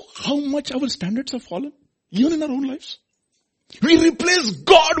how much our standards have fallen, even in our own lives. We replace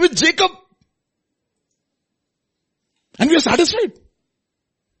God with Jacob. And we are satisfied.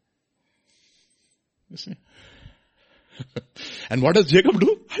 You see? And what does Jacob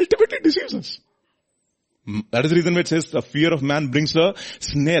do? Ultimately deceives us. That is the reason why it says the fear of man brings a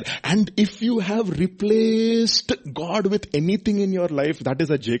snare. And if you have replaced God with anything in your life, that is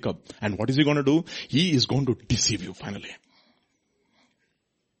a Jacob. And what is he going to do? He is going to deceive you finally.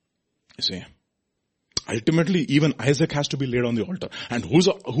 You see? Ultimately, even Isaac has to be laid on the altar. And who's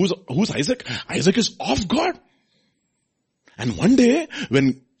Isaac? Isaac is of God. And one day,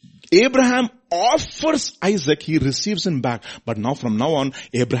 when Abraham offers Isaac, he receives him back. But now, from now on,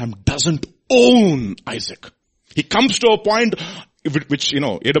 Abraham doesn't own Isaac. He comes to a point which,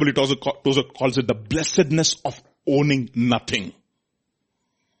 A.W. Tozer calls it the blessedness of owning nothing.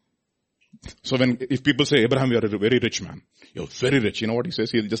 So if people say, Abraham, you're a very rich man. You're very rich. You know what he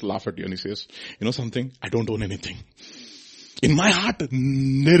says? He'll just laugh at you and he says, something? I don't own anything. In my heart,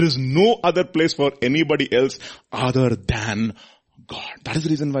 there is no other place for anybody else other than God. That is the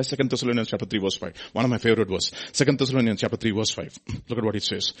reason why 2 Thessalonians chapter 3 verse 5. One of my favorite verse. 2 Thessalonians chapter 3 verse 5. Look at what it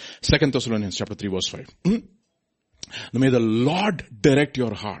says. 2 Thessalonians chapter 3 verse 5. Now may the Lord direct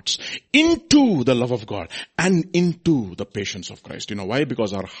your hearts into the love of God and into the patience of Christ. You know why?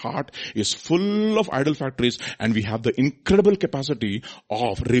 Because our heart is full of idol factories and we have the incredible capacity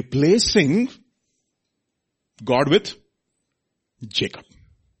of replacing God with Jacob.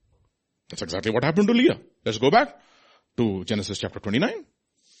 That's exactly what happened to Leah. Let's go back to Genesis chapter 29.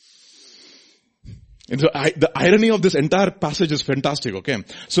 And the irony of this entire passage is fantastic, okay?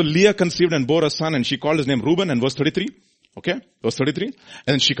 So Leah conceived and bore a son and she called his name Reuben, and verse 33. Okay? Verse 33. And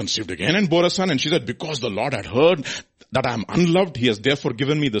then she conceived again and bore a son, and she said, because the Lord had heard that I am unloved, he has therefore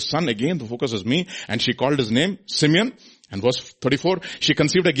given me the son. Again, the focus is me. And she called his name Simeon. And verse 34, she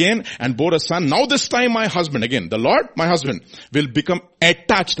conceived again and bore a son. Now this time my husband, again, the Lord, my husband, will become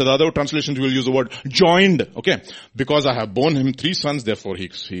attached. The other translations will use the word joined. Okay. Because I have borne him 3 sons, therefore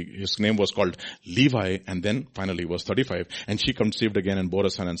his name was called Levi. And then finally verse 35, and she conceived again and bore a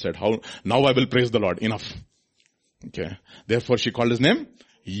son and said, now I will praise the Lord. Enough. Okay. Therefore she called his name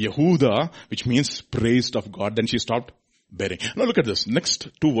Yehuda, which means praised of God. Then she stopped bearing. Now look at this. Next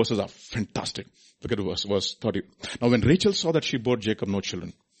 2 verses are fantastic. Look at verse 30. Now when Rachel saw that she bore Jacob no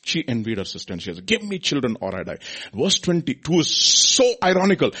children, she envied her sister and she said, give me children or I die. Verse 22 is so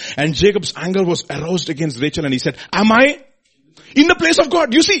ironical. And Jacob's anger was aroused against Rachel and he said, am I in the place of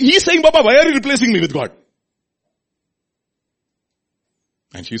God? You see, he's saying, Baba, why are you replacing me with God?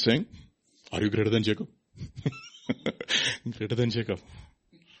 And she's saying, are you greater than Jacob? Greater than Jacob.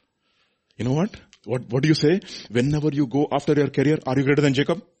 You know what? What do you say? Whenever you go after your career, are you greater than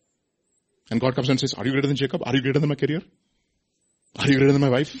Jacob? And God comes and says, are you greater than Jacob? Are you greater than my career? Are you greater than my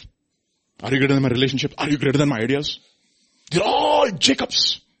wife? Are you greater than my relationship? Are you greater than my ideas? They're all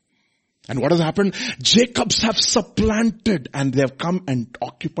Jacobs. And what has happened? Jacobs have supplanted and they have come and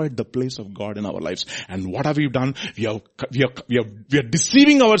occupied the place of God in our lives. And what have we done? We are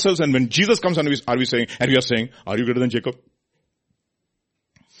deceiving ourselves. And when Jesus comes and we are saying, are you greater than Jacob?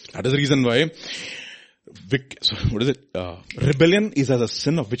 That is the reason why, rebellion is as a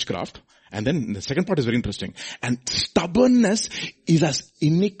sin of witchcraft. And then the second part is very interesting. And stubbornness is as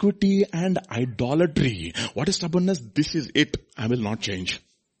iniquity and idolatry. What is stubbornness? This is it. I will not change.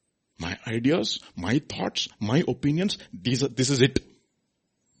 My ideas, my thoughts, my opinions, this is it.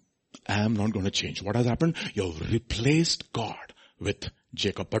 I am not going to change. What has happened? You have replaced God with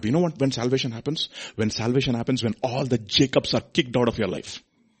Jacob. But you know what? When salvation happens? When salvation happens, when all the Jacobs are kicked out of your life.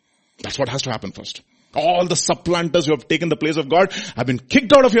 That's what has to happen first. All the supplanters who have taken the place of God have been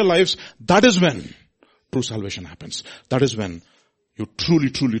kicked out of your lives. That is when true salvation happens. That is when you truly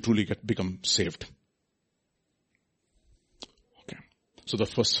become saved. Okay. So the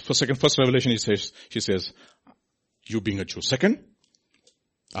first revelation she says, you being a Jew. Second,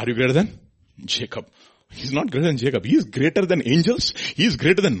 are you greater than Jacob? He's not greater than Jacob. He is greater than angels. He is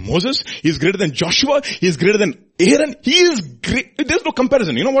greater than Moses. He is greater than Joshua. He is greater than Aaron. He is great. There's no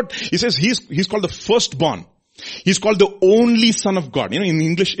comparison. You know what? He says he's called the firstborn. He's called the only son of God. You know, in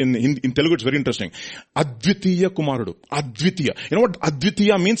English, in Telugu, it's very interesting. Advitiya Kumarudu. Advitiya. You know what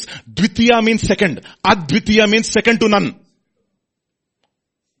Advitiya means? Dvitiya means second. Advitiya means second to none.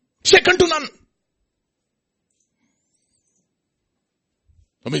 Second to none.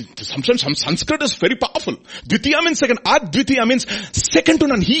 I mean, sometimes some Sanskrit is very powerful. Dvitiya means second. Advitiya means second to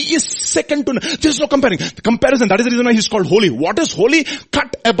none. He is second to none. There is no comparing. The comparison, that is the reason why he's called holy. What is holy?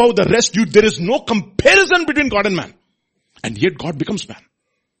 Cut above the rest. There is no comparison between God and man. And yet God becomes man.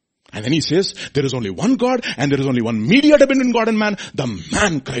 And then he says, there is only one God and there is only one mediator between God and man, the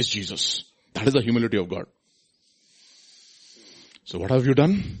man Christ Jesus. That is the humility of God. So what have you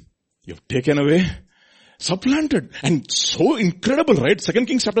done? You have taken away, supplanted. And so incredible, right? 2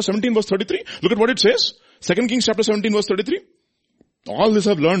 Kings chapter 17 verse 33. Look at what it says. 2 Kings chapter 17 verse 33. All this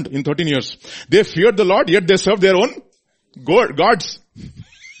I've learned in 13 years. They feared the Lord, yet they served their own gods.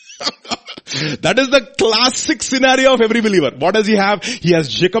 That is the classic scenario of every believer. What does he have? He has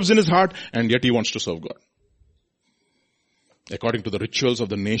Jacobs in his heart, and yet he wants to serve God. According to the rituals of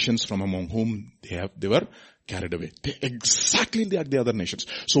the nations from among whom they were carried away. They exactly like the other nations.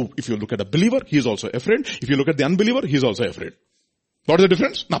 So if you look at a believer, he is also afraid. If you look at the unbeliever, he is also afraid. What is the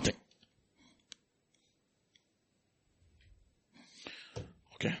difference? Nothing.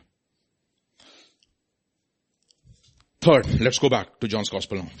 Okay. Third, let's go back to John's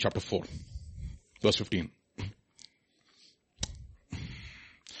Gospel now, chapter 4, verse 15.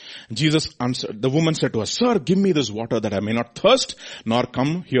 Jesus answered, the woman said to us, Sir, give me this water that I may not thirst, nor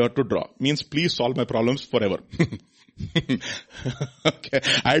come here to draw. Means, please solve my problems forever. Okay.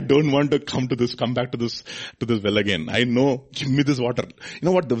 I don't want to come back to this well again. I know, give me this water. You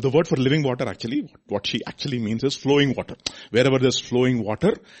know what? The word for living water actually, what she actually means is flowing water. Wherever there's flowing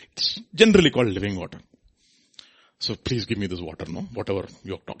water, it's generally called living water. So please give me this water, no? Whatever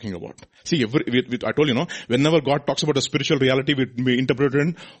you're talking about. See, I told you, whenever God talks about a spiritual reality, we interpret it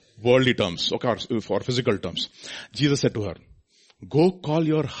in worldly terms, okay, or physical terms. Jesus said to her, go call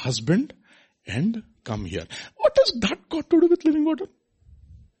your husband and come here. What has that got to do with living water?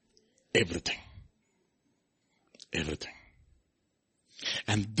 Everything. Everything.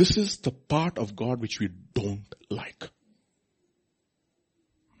 And this is the part of God which we don't like.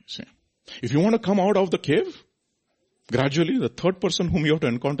 See, if you want to come out of the cave, gradually, the third person whom you have to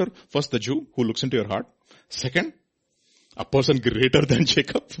encounter, first the Jew who looks into your heart. Second, a person greater than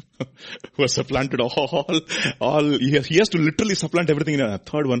Jacob who has supplanted all. He has to literally supplant everything. In a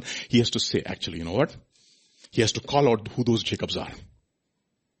third one, he has to say, actually, you know what? He has to call out who those Jacobs are.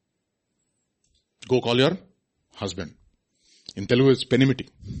 Go call your husband. In Telugu, it's penimiti.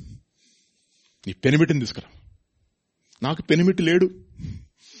 Ni penimiti indiskara. Naaku penimiti ledu.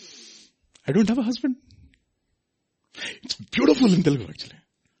 I don't have a husband. It's beautiful in Telugu actually.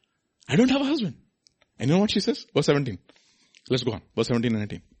 I don't have a husband. And you know what she says? Verse 17. Let's go on. Verse 17 and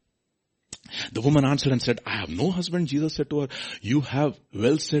 18. The woman answered and said, I have no husband. Jesus said to her, you have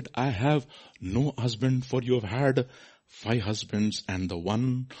well said, I have no husband, for you have had 5 husbands, and the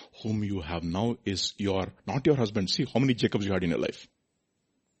one whom you have now is not your husband. See how many Jacobs you had in your life.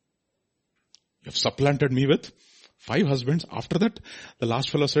 You have supplanted me with 5 husbands. After that, the last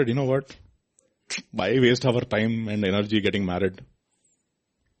fellow said, you know what? Why waste our time and energy getting married?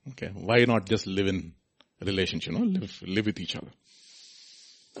 Okay, why not just live in relationship, live with each other?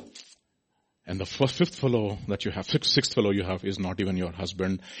 And the fifth fellow that you have, sixth fellow you have is not even your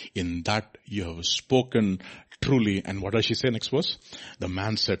husband. In that you have spoken truly. And what does she say next verse? The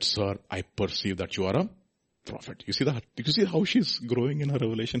man said, sir, I perceive that you are a prophet. You see that? You see how she's growing in her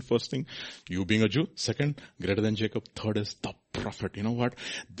revelation? First thing, you being a Jew. Second, greater than Jacob. Third is the prophet. You know what?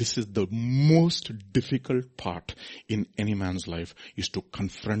 This is the most difficult part in any man's life, is to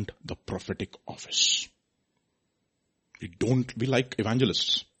confront the prophetic office. We like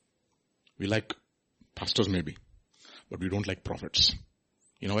evangelists. We like pastors maybe, but we don't like prophets.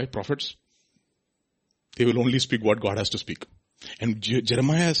 You know why? Prophets, they will only speak what God has to speak. And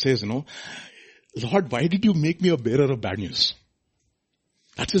Jeremiah says, Lord, why did you make me a bearer of bad news?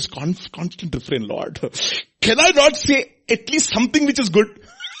 That's his constant refrain, Lord. Can I not say at least something which is good?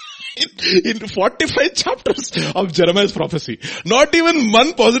 In 45 chapters of Jeremiah's prophecy, not even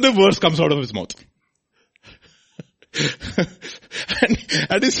one positive verse comes out of his mouth.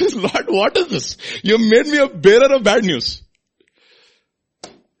 and he says, Lord, what is this? You made me a bearer of bad news.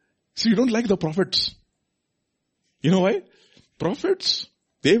 So you don't like the prophets. You know why? Prophets,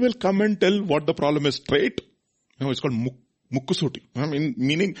 they will come and tell what the problem is straight. It's called mukkusuti.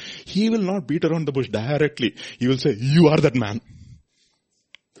 Meaning he will not beat around the bush directly. He will say, you are that man.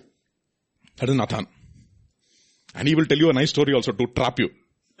 That is Nathan. And he will tell you a nice story also to trap you.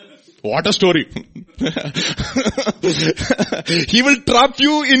 What a story. He will trap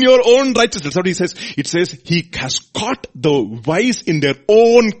you in your own righteousness. That's what he says. It says he has caught the wise in their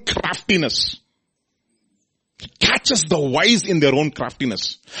own craftiness. He catches the wise in their own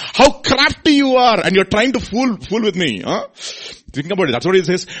craftiness. How crafty you are, and you're trying to fool with me. Think about it. That's what it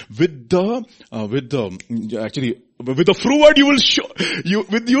says. With the froward you will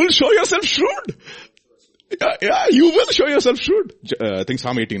show yourself shrewd. Yeah, you will show yourself shrewd. I think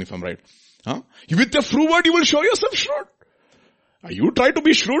Psalm 18 if I'm right. With the froward you will show yourself shrewd. You try to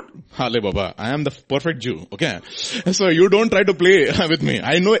be shrewd. Hale Baba, I am the perfect Jew. Okay. So you don't try to play with me.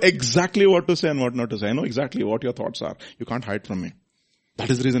 I know exactly what to say and what not to say. I know exactly what your thoughts are. You can't hide from me. That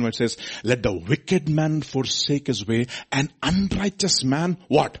is the reason why it says, let the wicked man forsake his way, and unrighteous man,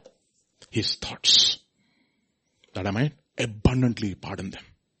 what? His thoughts. That I might abundantly pardon them.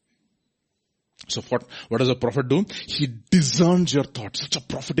 So what does a prophet do? He discerns your thoughts. Such a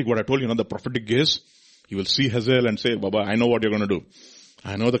prophetic, what I told you, the prophetic gaze. He will see Hazael and say, Baba, I know what you're going to do.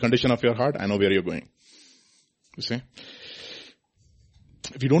 I know the condition of your heart. I know where you're going. You see?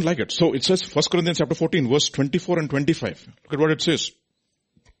 We don't like it. So it says, 1 Corinthians chapter 14, verse 24 and 25. Look at what it says.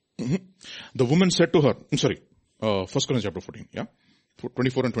 The woman said to her, 1 Corinthians chapter 14,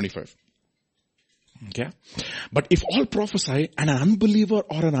 24 and 25. Okay. But if all prophesy and an unbeliever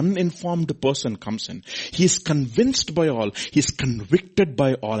or an uninformed person comes in, he is convinced by all, he is convicted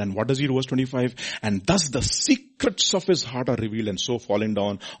by all. And what does he do? Verse 25. And thus the secrets of his heart are revealed, and so falling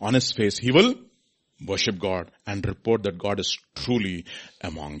down on his face, he will worship God and report that God is truly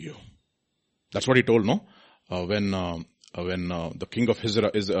among you. That's what he told, no? When the king of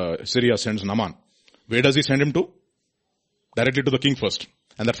Syria sends Naaman. Where does he send him to? Directly to the king first.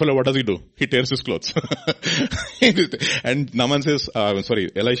 And that fellow, what does he do? He tears his clothes. And Naaman says,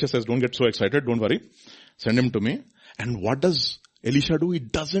 Elisha says, don't get so excited, don't worry. Send him to me. And what does Elisha do? He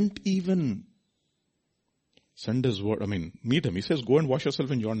doesn't even send his word, meet him. He says, go and wash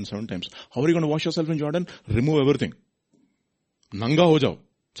yourself in Jordan 7 times. How are you going to wash yourself in Jordan? Remove everything. Nanga ho jao,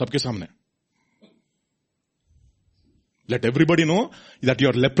 sabke samne. Let everybody know that you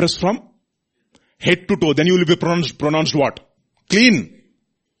are leprous from head to toe. Then you will be pronounced what? Clean.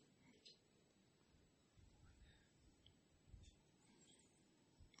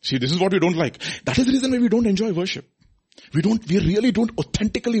 See, this is what we don't like. That is the reason why we don't enjoy worship. We really don't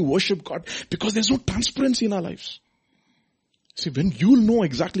authentically worship God, because there's no transparency in our lives. See, when you'll know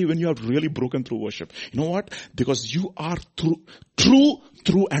exactly when you have really broken through worship. You know what? Because you are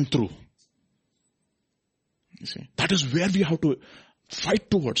true and true. You see, that is where we have to fight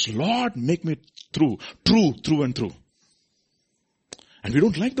towards. Lord, make me true and true. And we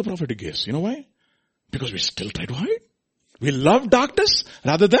don't like the prophetic gaze. You know why? Because we still try to hide. We love darkness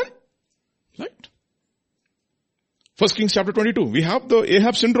rather than light. 1 Kings chapter 22. We have the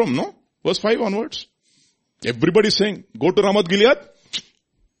Ahab syndrome, no? Verse 5 onwards. Everybody is saying, go to Ramoth Gilead.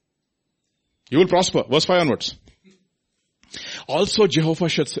 You will prosper. Verse 5 onwards. Also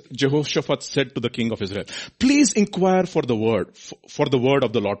Jehoshaphat said to the king of Israel, please inquire for the word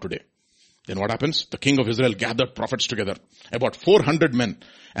of the Lord today. Then what happens? The king of Israel gathered prophets together, about 400 men,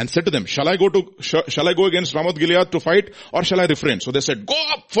 and said to them, shall I go against Ramoth Gilead to fight, or shall I refrain? So they said, go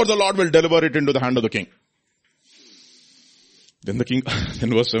up, for the Lord will deliver it into the hand of the king. Then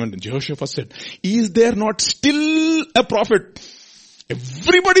verse 17, Jehoshaphat said, is there not still a prophet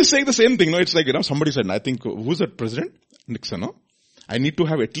Everybody's saying the same thing. No, it's like, somebody said, I think, who's that president? Nixon, no? I need to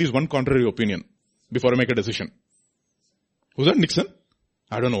have at least one contrary opinion before I make a decision. Who's that? Nixon?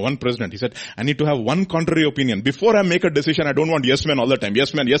 I don't know, one president. He said, I need to have one contrary opinion. Before I make a decision, I don't want yes men all the time.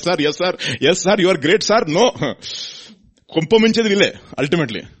 Yes men, yes sir, yes sir, yes sir, you are great sir. No.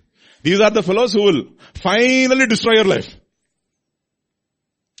 Ultimately. These are the fellows who will finally destroy your life.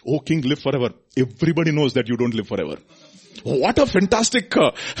 Oh king, live forever. Everybody knows that you don't live forever. What a fantastic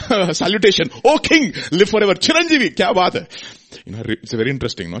salutation. Oh king, live forever. Chiranjeevi, kya baat hai? It's very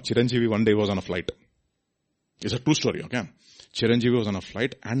interesting, no? Chiranjeevi one day was on a flight. It's a true story, okay? Chiranjeevi was on a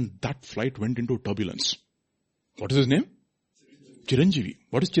flight and that flight went into turbulence. What is his name? Chiranjeevi.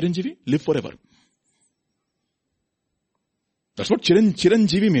 What is Chiranjeevi? Live forever. That's what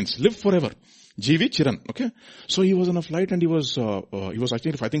Chiranjeevi means. Live forever. Jeevi Chiran. Okay. So he was on a flight and he was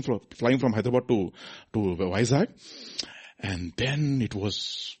actually flying from Hyderabad to Vizag. And then we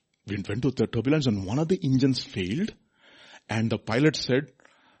went to the turbulence and one of the engines failed and the pilot said,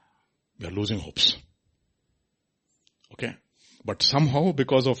 we are losing hopes. Okay. But somehow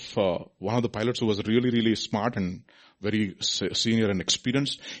because of one of the pilots who was really, really smart and very senior and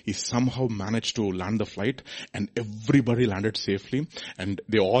experienced, he somehow managed to land the flight and everybody landed safely. And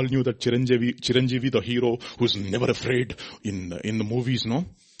they all knew that Chiranjeevi, the hero who's never afraid in the movies, no?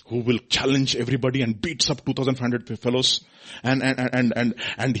 Who will challenge everybody and beats up 2,500 fellows.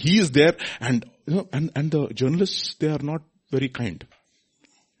 And he is there and the journalists, they are not very kind.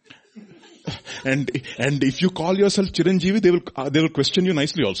 And if you call yourself Chiranjeevi, they will question you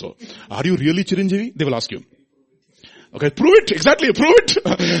nicely also. Are you really Chiranjeevi? They will ask you. Okay, prove it. Exactly, prove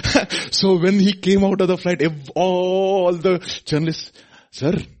it. So when he came out of the flight, all the journalists,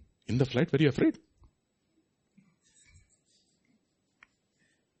 sir, in the flight, were you afraid?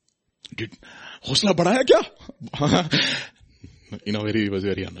 Did Hosla badaya kya? He was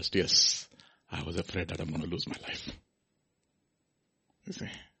very honest. Yes, I was afraid that I'm going to lose my life.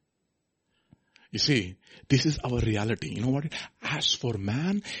 You see, this is our reality. You know what? As for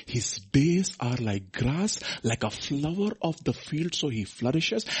man, his days are like grass, like a flower of the field, so he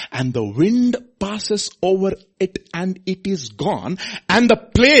flourishes, and the wind passes over it and it is gone, and the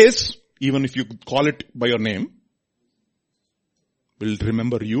place, even if you call it by your name, will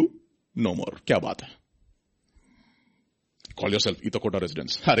remember you no more. Kya baat hai? Call yourself Itakota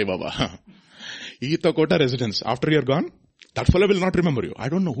residence. Hare Baba. Itakota residence. After you're gone, that fellow will not remember you. I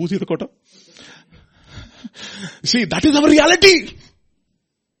don't know who's Itakota. See, that is our reality.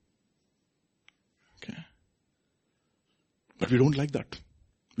 Okay. But we don't like that.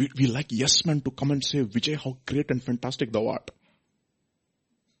 We like yes men to come and say, Vijay, how great and fantastic thou art.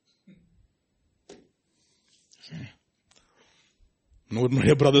 Okay. No, my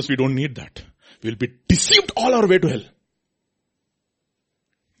dear brothers, we don't need that. We'll be deceived all our way to hell.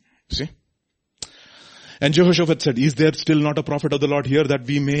 See? And Jehoshaphat said, is there still not a prophet of the Lord here that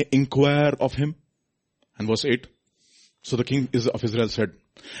we may inquire of him? And verse 8. So the king of Israel said,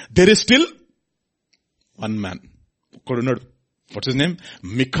 there is still one man. What's his name?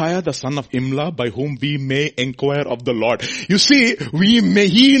 Micaiah, the son of Imlah, by whom we may inquire of the Lord. You see,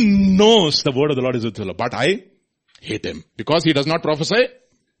 he knows the word of the Lord is with the Lord, but I hate him because he does not prophesy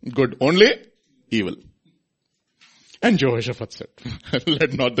good, only evil. And Jehoshaphat said,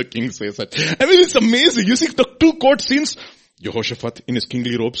 let not the king say such. I mean, it's amazing. You see the two court scenes. Jehoshaphat in his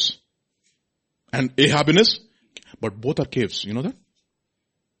kingly robes and Ahab in his, but both are caves. You know that?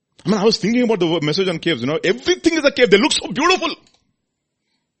 I mean, I was thinking about the message on caves. Everything is a cave. They look so beautiful.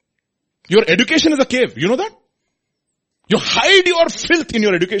 Your education is a cave. You know that? You hide your filth in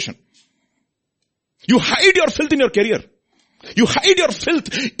your education. You hide your filth in your career. You hide your filth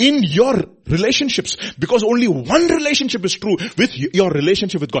in your relationships because only one relationship is true with your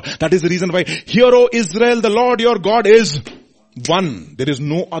relationship with God. That is the reason why, hear, O Israel, the Lord your God is one. There is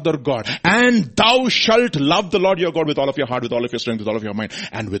no other God. And thou shalt love the Lord your God with all of your heart, with all of your strength, with all of your mind,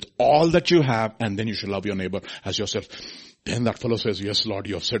 and with all that you have. And then you shall love your neighbor as yourself. Then that fellow says, yes, Lord,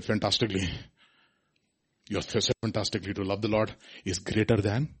 you have said fantastically. You have said fantastically, to love the Lord is greater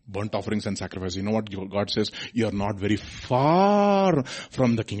than burnt offerings and sacrifice. You know what God says? You are not very far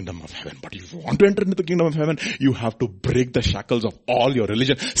from the kingdom of heaven. But if you want to enter into the kingdom of heaven, you have to break the shackles of all your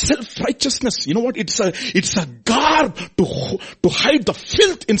religion. Self-righteousness. You know what? It's a garb to hide the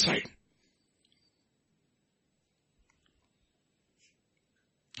filth inside.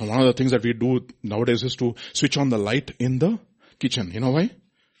 And one of the things that we do nowadays is to switch on the light in the kitchen. You know why?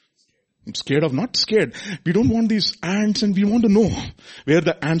 I'm scared of, not scared. We don't want these ants and we want to know where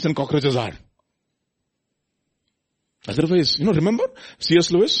the ants and cockroaches are. Otherwise, remember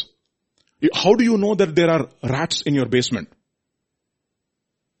C.S. Lewis? How do you know that there are rats in your basement?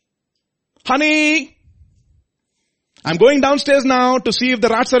 Honey, I'm going downstairs now to see if the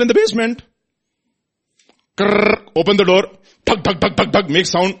rats are in the basement. Krrr, open the door. Tug, tug, tug, tug, tug, make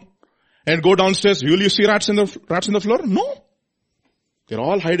sound. And go downstairs. Will you see rats in the floor? No. They're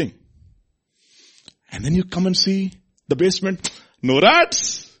all hiding. And then you come and see the basement. No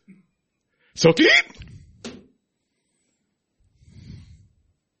rats. So clean.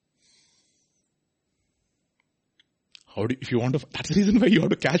 If you want to, that's the reason why you have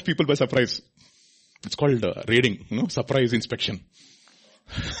to catch people by surprise. It's called raiding, surprise inspection.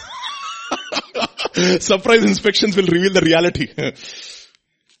 Surprise inspections will reveal the reality.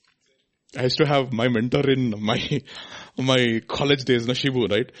 I used to have my mentor in my college days, Shibu,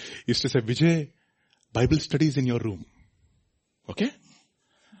 right? He used to say, Vijay, Bible studies in your room. Okay?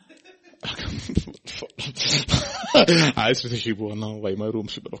 I used to say, Shibu, now why my room?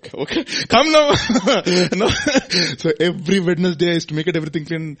 Shibu, okay. Come now. No. So every Wednesday I used to make it everything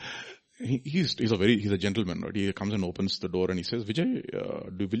clean. He's a gentleman, right? He comes and opens the door and he says,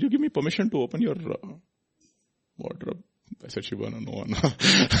 Vijay, will you give me permission to open your wardrobe? I said, Shiva, no.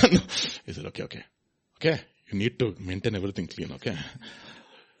 He said, okay. You need to maintain everything clean, okay?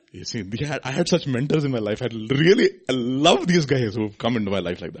 You see, I had such mentors in my life. I love these guys who come into my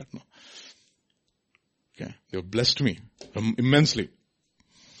life like that. No? Okay. They've blessed me immensely.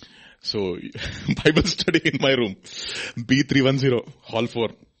 So, Bible study in my room. B310, hall 4.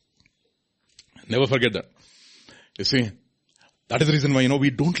 Never forget that. You see, that is the reason why, we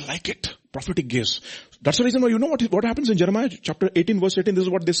don't like it. Prophetic gifts. That's the reason why, what happens in Jeremiah chapter 18 verse 18. This is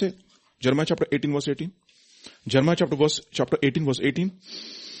what they say. Jeremiah chapter 18 verse 18. Jeremiah chapter 18 verse 18.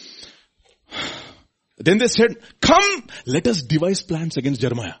 Then they said, come, let us devise plans against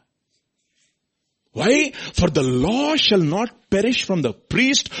Jeremiah. Why? For the law shall not perish from the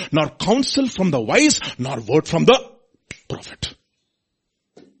priest, nor counsel from the wise, nor word from the prophet.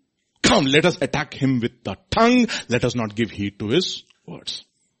 Come, let us attack him with the tongue. Let us not give heed to his words.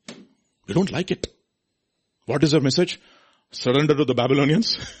 We don't like it. What is our message? Surrender to the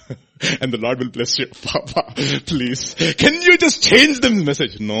Babylonians and the Lord will bless you. Papa, please. Can you just change the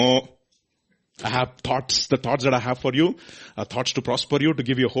message? No. I have thoughts. The thoughts that I have for you are thoughts to prosper you, to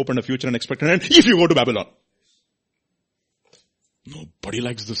give you hope and a future and expected end if you go to Babylon. Nobody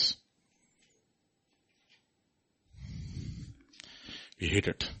likes this. We hate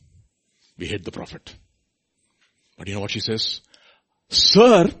it. We hate the prophet. But you know what she says?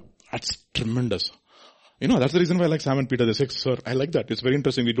 Sir, that's tremendous. That's the reason why I like Sam and Peter. They say, sir, I like that. It's very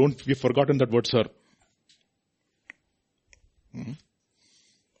interesting. We've forgotten that word, sir.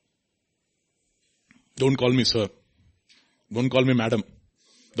 Don't call me sir. Don't call me madam.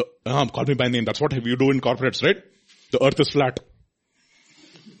 Call me by name. That's what you do in corporates, right? The earth is flat.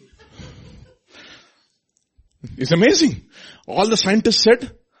 It's amazing. All the scientists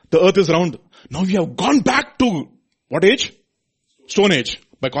said the earth is round. Now we have gone back to what age? Stone age.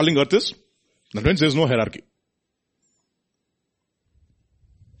 By calling earth is. That means there is no hierarchy.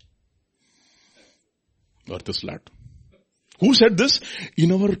 Earth is flat. Who said this?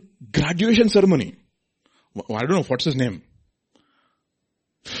 In our graduation ceremony. I don't know, what's his name?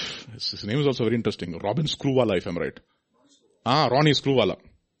 His name is also very interesting. Robin Screwvala, if I'm right. Ronnie Screwvala.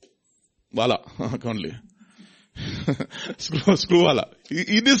 Wala, only. Screwvala.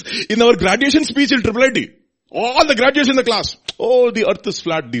 In our graduation speech in Triple IT, all the graduates in the class, the earth is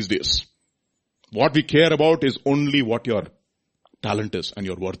flat these days. What we care about is only what your talent is and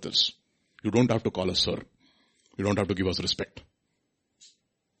your worth is. You don't have to call us sir. You don't have to give us respect.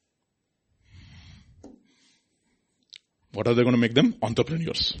 What are they going to make them?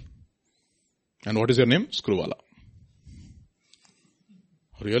 Entrepreneurs. And what is your name? Screwvala.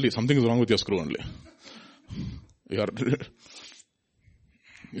 Really, something is wrong with your screw only. You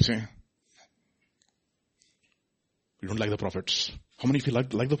see? We don't like the prophets. How many of you like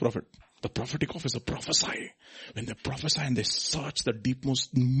the prophet? The prophetic office, the prophesy. When they prophesy and they search the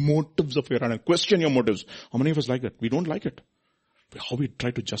deepmost motives of your heart and question your motives. How many of us like that? We don't like it. How we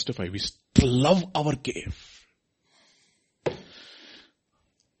try to justify. We love our cave.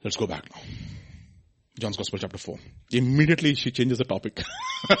 Let's go back now. John's Gospel chapter 4. Immediately she changes the topic.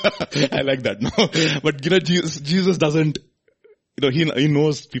 I like that. No, but Jesus doesn't, he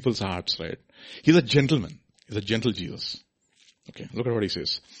knows people's hearts, right? He's a gentleman. He's a gentle Jesus. Okay, look at what he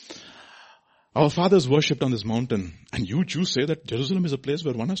says. Our fathers worshipped on this mountain, and you Jews say that Jerusalem is a place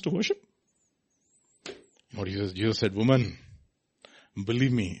where one has to worship? What he says, Jesus said, woman,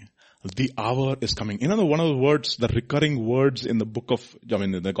 believe me, the hour is coming. One of the words, the recurring words in the book of,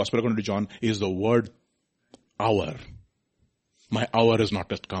 in the Gospel according to John is the word hour. My hour is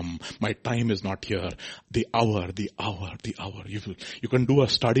not yet come. My time is not here. The hour, the hour, the hour. You can do a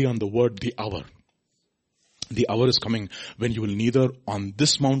study on the word the hour. The hour is coming when you will neither on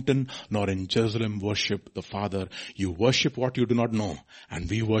this mountain nor in Jerusalem worship the Father. You worship what you do not know, and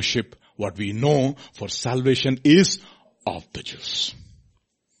we worship what we know, for salvation is of the Jews.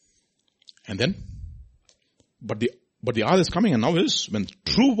 And then, but the hour is coming, and now is when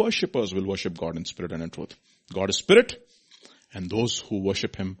true worshippers will worship God in spirit and in truth. God is spirit, and those who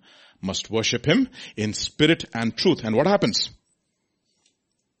worship Him must worship Him in spirit and truth. And what happens?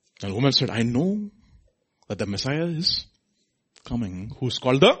 And the woman said, I know that the Messiah is coming, who's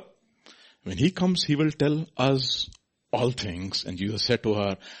called when He comes, He will tell us all things. And Jesus said to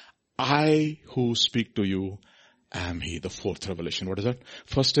her, I who speak to you am He. The fourth revelation. What is that?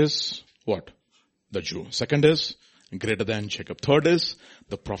 First is what? The Jew. Second is greater than Jacob. Third is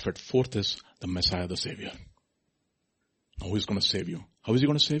the prophet. Fourth is the Messiah, the Savior. Now who is going to save you? How is He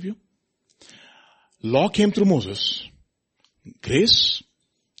going to save you? Law came through Moses. Grace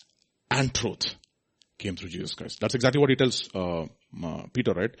and truth came through Jesus Christ. That's exactly what He tells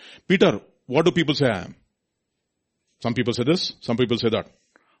Peter, right? Peter, what do people say I am? Some people say this, some people say that.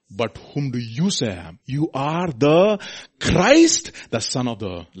 But whom do you say I am? You are the Christ, the Son of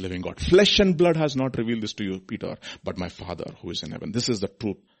the living God. Flesh and blood has not revealed this to you, Peter, but my Father who is in heaven. This is the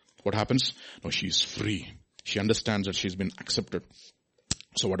truth. What happens? No, she is free. She understands that she's been accepted.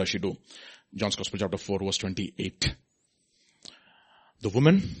 So what does she do? John's Gospel chapter 4 verse 28. The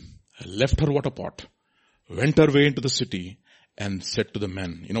woman left her water pot, went her way into the city, and said to the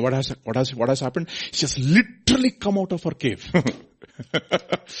men, you know what has happened? She has literally come out of her cave. Look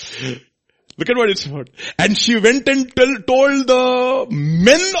at what it's about. And she went and told the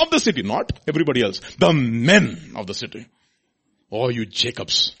men of the city, not everybody else, the men of the city. Oh, you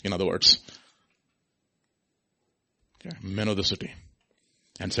Jacobs, in other words. Okay, men of the city.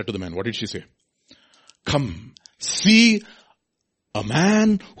 And said to the men, what did she say? Come, see a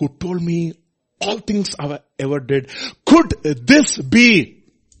man who told me all things I ever did. Could this be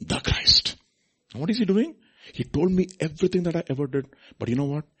the Christ? And what is He doing? He told me everything that I ever did. But you know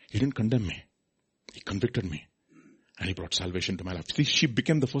what? He didn't condemn me. He convicted me. And He brought salvation to my life. See, she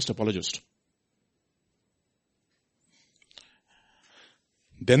became the first apologist.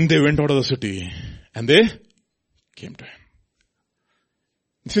 Then they went out of the city and they came to Him.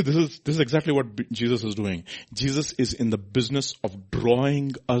 See, this is exactly what Jesus is doing. Jesus is in the business of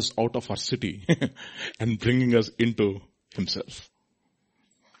drawing us out of our city and bringing us into Himself.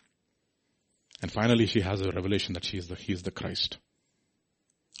 And finally she has a revelation that He is the Christ.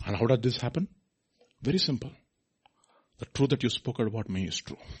 And how did this happen? Very simple. The truth that you spoke about me is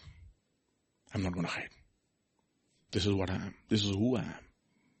true. I'm not going to hide. This is what I am. This is who I am.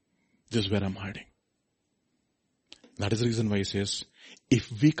 This is where I'm hiding. That is the reason why He says, if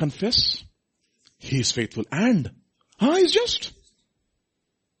we confess, He is faithful and He's just.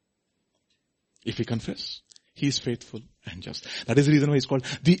 If we confess, He is faithful and just. That is the reason why He's called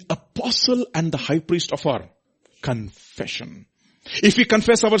the apostle and the high priest of our confession. If we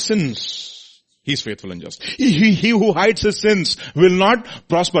confess our sins, He is faithful and just. He who hides his sins will not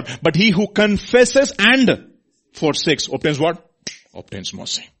prosper. But he who confesses and forsakes obtains what? Obtains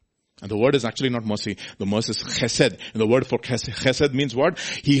mercy. And the word is actually not mercy. The mercy is chesed. And the word for chesed means what?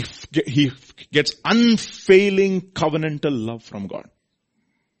 He gets unfailing covenantal love from God.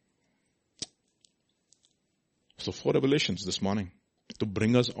 So 4 revelations this morning to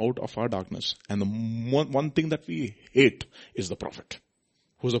bring us out of our darkness. And the one thing that we hate is the prophet.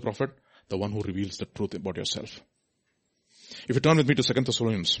 Who's the prophet? The one who reveals the truth about yourself. If you turn with me to 2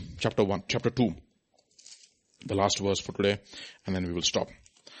 Thessalonians chapter 2, the last verse for today, and then we will stop.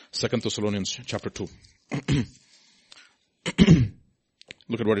 2 Thessalonians chapter 2.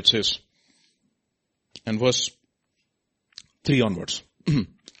 Look at what it says. And verse 3 onwards.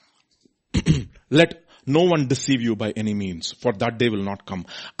 Let no one deceive you by any means, for that day will not come,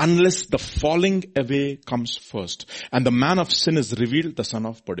 unless the falling away comes first, and the man of sin is revealed, the son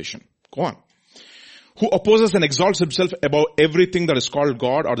of perdition. Go on. Who opposes and exalts himself above everything that is called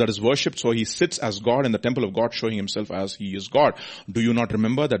God or that is worshipped, so he sits as God in the temple of God, showing himself as He is God. Do you not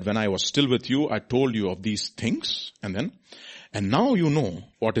remember that when I was still with you, I told you of these things? And now you know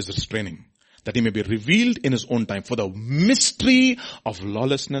what is restraining, that He may be revealed in His own time. For the mystery of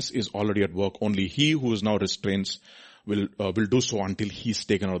lawlessness is already at work. Only he who is now restrains will do so until He is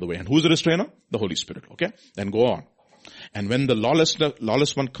taken out of the way. And who is the restrainer? The Holy Spirit. Okay? Then go on. And when the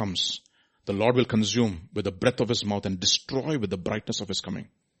lawless one comes, the Lord will consume with the breath of His mouth and destroy with the brightness of His coming.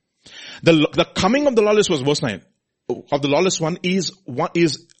 The coming of the lawless was verse 9. Of the lawless one is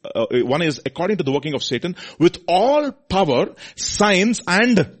one is according to the working of Satan, with all power, signs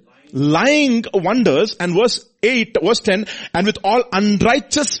and lying wonders, and verse 10, and with all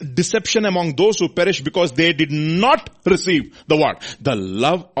unrighteous deception among those who perish because they did not receive the what? The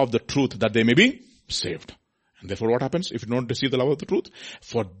love of the truth, that they may be saved. And therefore what happens if you don't receive the love of the truth?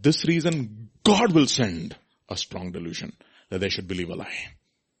 For this reason, God will send a strong delusion that they should believe a lie.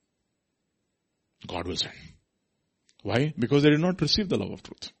 God will send. Why? Because they did not receive the love of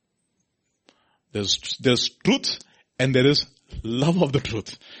truth. There's truth and there is love of the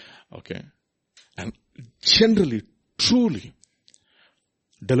truth. Okay. And generally, truly,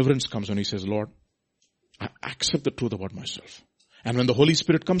 deliverance comes when he says, Lord, I accept the truth about myself. And when the Holy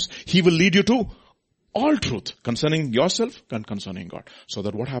Spirit comes, he will lead you to all truth concerning yourself and concerning God. So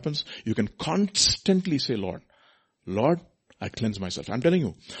that what happens? You can constantly say, Lord, I cleanse myself. I'm telling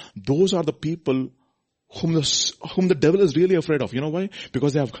you, those are the people whom the devil is really afraid of. You know why?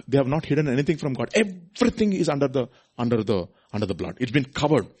 Because they have not hidden anything from God. Everything is under the blood. It's been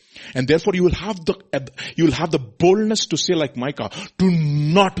covered. And therefore you will have the boldness to say like Micah, do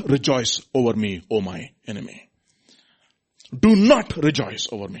not rejoice over me, O my enemy. Do not rejoice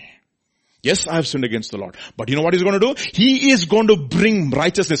over me. Yes, I have sinned against the Lord. But you know what he's going to do? He is going to bring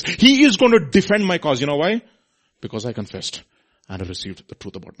righteousness. He is going to defend my cause. You know why? Because I confessed and I received the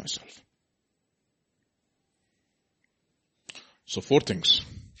truth about myself. So 4 things.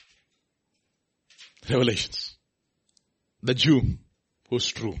 Revelations. The Jew who is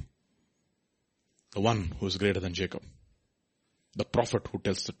true. The one who is greater than Jacob. The prophet who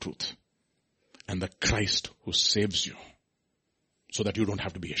tells the truth. And the Christ who saves you. So that you don't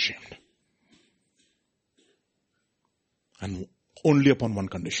have to be ashamed. And only upon one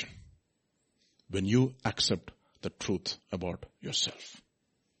condition. When you accept the truth about yourself.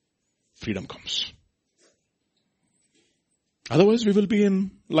 Freedom comes. Otherwise we will be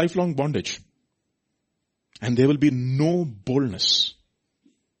in lifelong bondage. And there will be no boldness.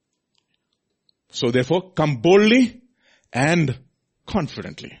 So therefore, come boldly and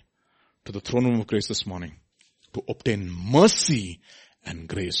confidently to the throne room of grace this morning to obtain mercy and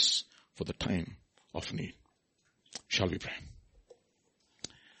grace for the time of need. Shall we pray?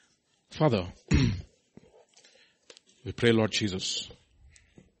 Father, we pray, Lord Jesus,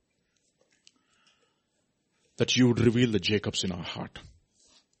 that you would reveal the Jacobs in our heart.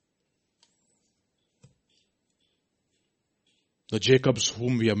 The Jacobs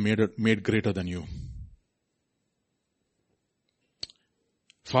whom we have made greater than you.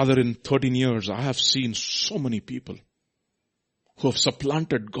 Father, in 13 years, I have seen so many people who have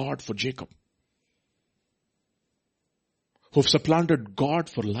supplanted God for Jacob. Who have supplanted God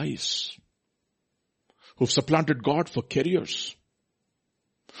for lies. Who have supplanted God for careers.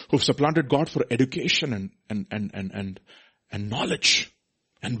 Who have supplanted God for education and knowledge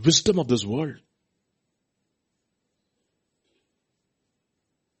and wisdom of this world.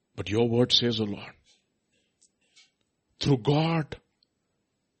 But your word says, O Lord, through God,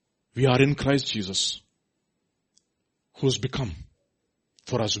 we are in Christ Jesus, who has become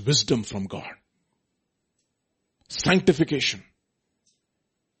for us wisdom from God, sanctification,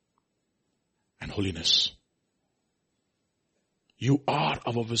 and holiness. You are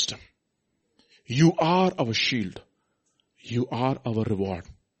our wisdom. You are our shield. You are our reward.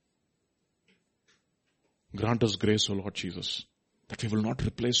 Grant us grace, O Lord Jesus, that we will not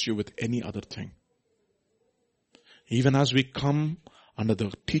replace you with any other thing. Even as we come under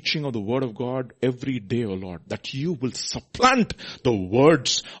the teaching of the word of God every day, O Lord, that you will supplant the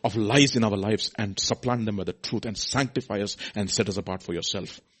words of lies in our lives and supplant them with the truth and sanctify us and set us apart for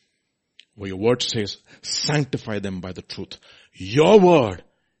yourself. Where your word says, sanctify them by the truth. Your word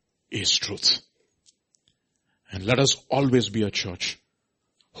is truth. And let us always be a church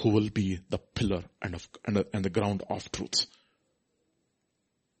who will be the pillar and the ground of truth.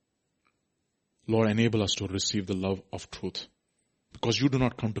 Lord, enable us to receive the love of truth. Because you do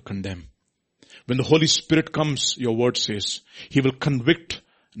not come to condemn. When the Holy Spirit comes, your word says, He will convict,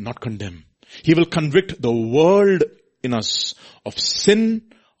 not condemn. He will convict the world in us of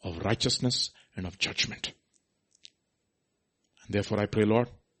sin, of righteousness, and of judgment. And therefore I pray, Lord,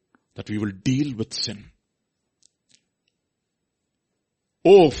 that we will deal with sin.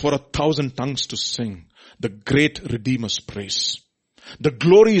 Oh, for 1,000 tongues to sing the great Redeemer's praise. The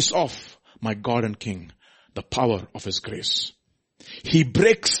glories of my God and King, the power of His grace. He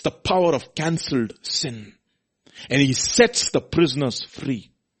breaks the power of cancelled sin and He sets the prisoners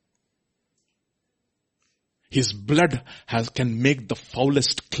free. His blood can make the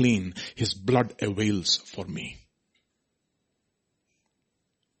foulest clean. His blood avails for me.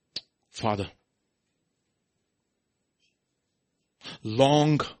 Father,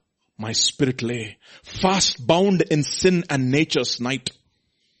 Long my spirit lay, fast bound in sin and nature's night.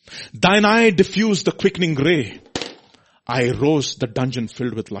 Thine eye diffused the quickening ray. I rose, the dungeon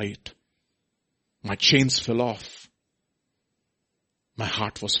filled with light. My chains fell off. My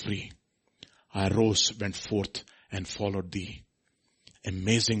heart was free. I rose, went forth, and followed thee.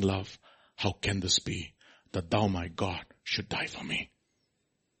 Amazing love, how can this be, that thou, my God, should die for me?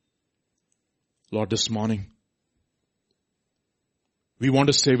 Lord, this morning, we want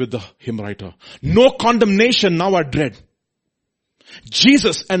to say with the hymn writer, no condemnation now I dread.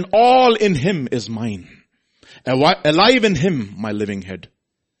 Jesus and all in him is mine. Alive in him, my living head,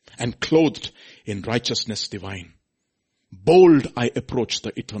 and clothed in righteousness divine. Bold I approach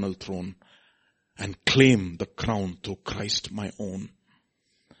the eternal throne and claim the crown through Christ my own.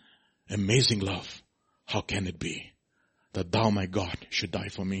 Amazing love, how can it be that thou, my God, should die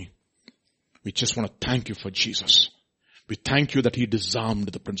for me? We just want to thank you for Jesus. We thank you that he disarmed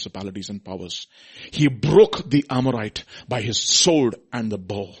the principalities and powers. He broke the Amorite by his sword and the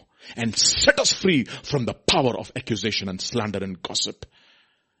bow and set us free from the power of accusation and slander and gossip.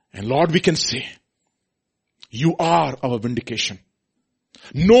 And Lord, we can say, you are our vindication.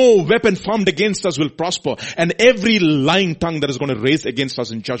 No weapon formed against us will prosper, and every lying tongue that is going to raise against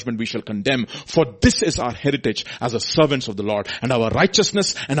us in judgment we shall condemn. For this is our heritage as the servants of the Lord, and our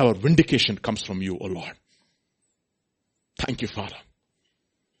righteousness and our vindication comes from you, O Lord. Thank you, Father.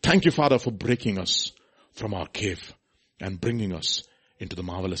 Thank you, Father, for breaking us from our cave and bringing us into the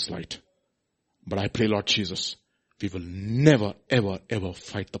marvelous light. But I pray, Lord Jesus, we will never, ever, ever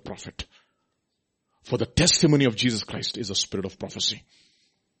fight the prophet. For the testimony of Jesus Christ is a spirit of prophecy.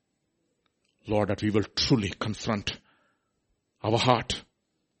 Lord, that we will truly confront our heart.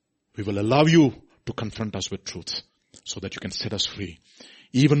 We will allow you to confront us with truth so that you can set us free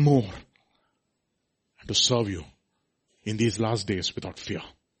even more and to serve you in these last days without fear.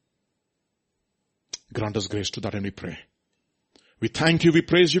 Grant us grace to that, and we pray. We thank you, we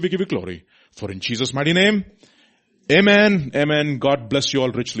praise you, we give you glory. For in Jesus' mighty name, amen, amen. God bless you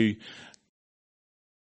all richly.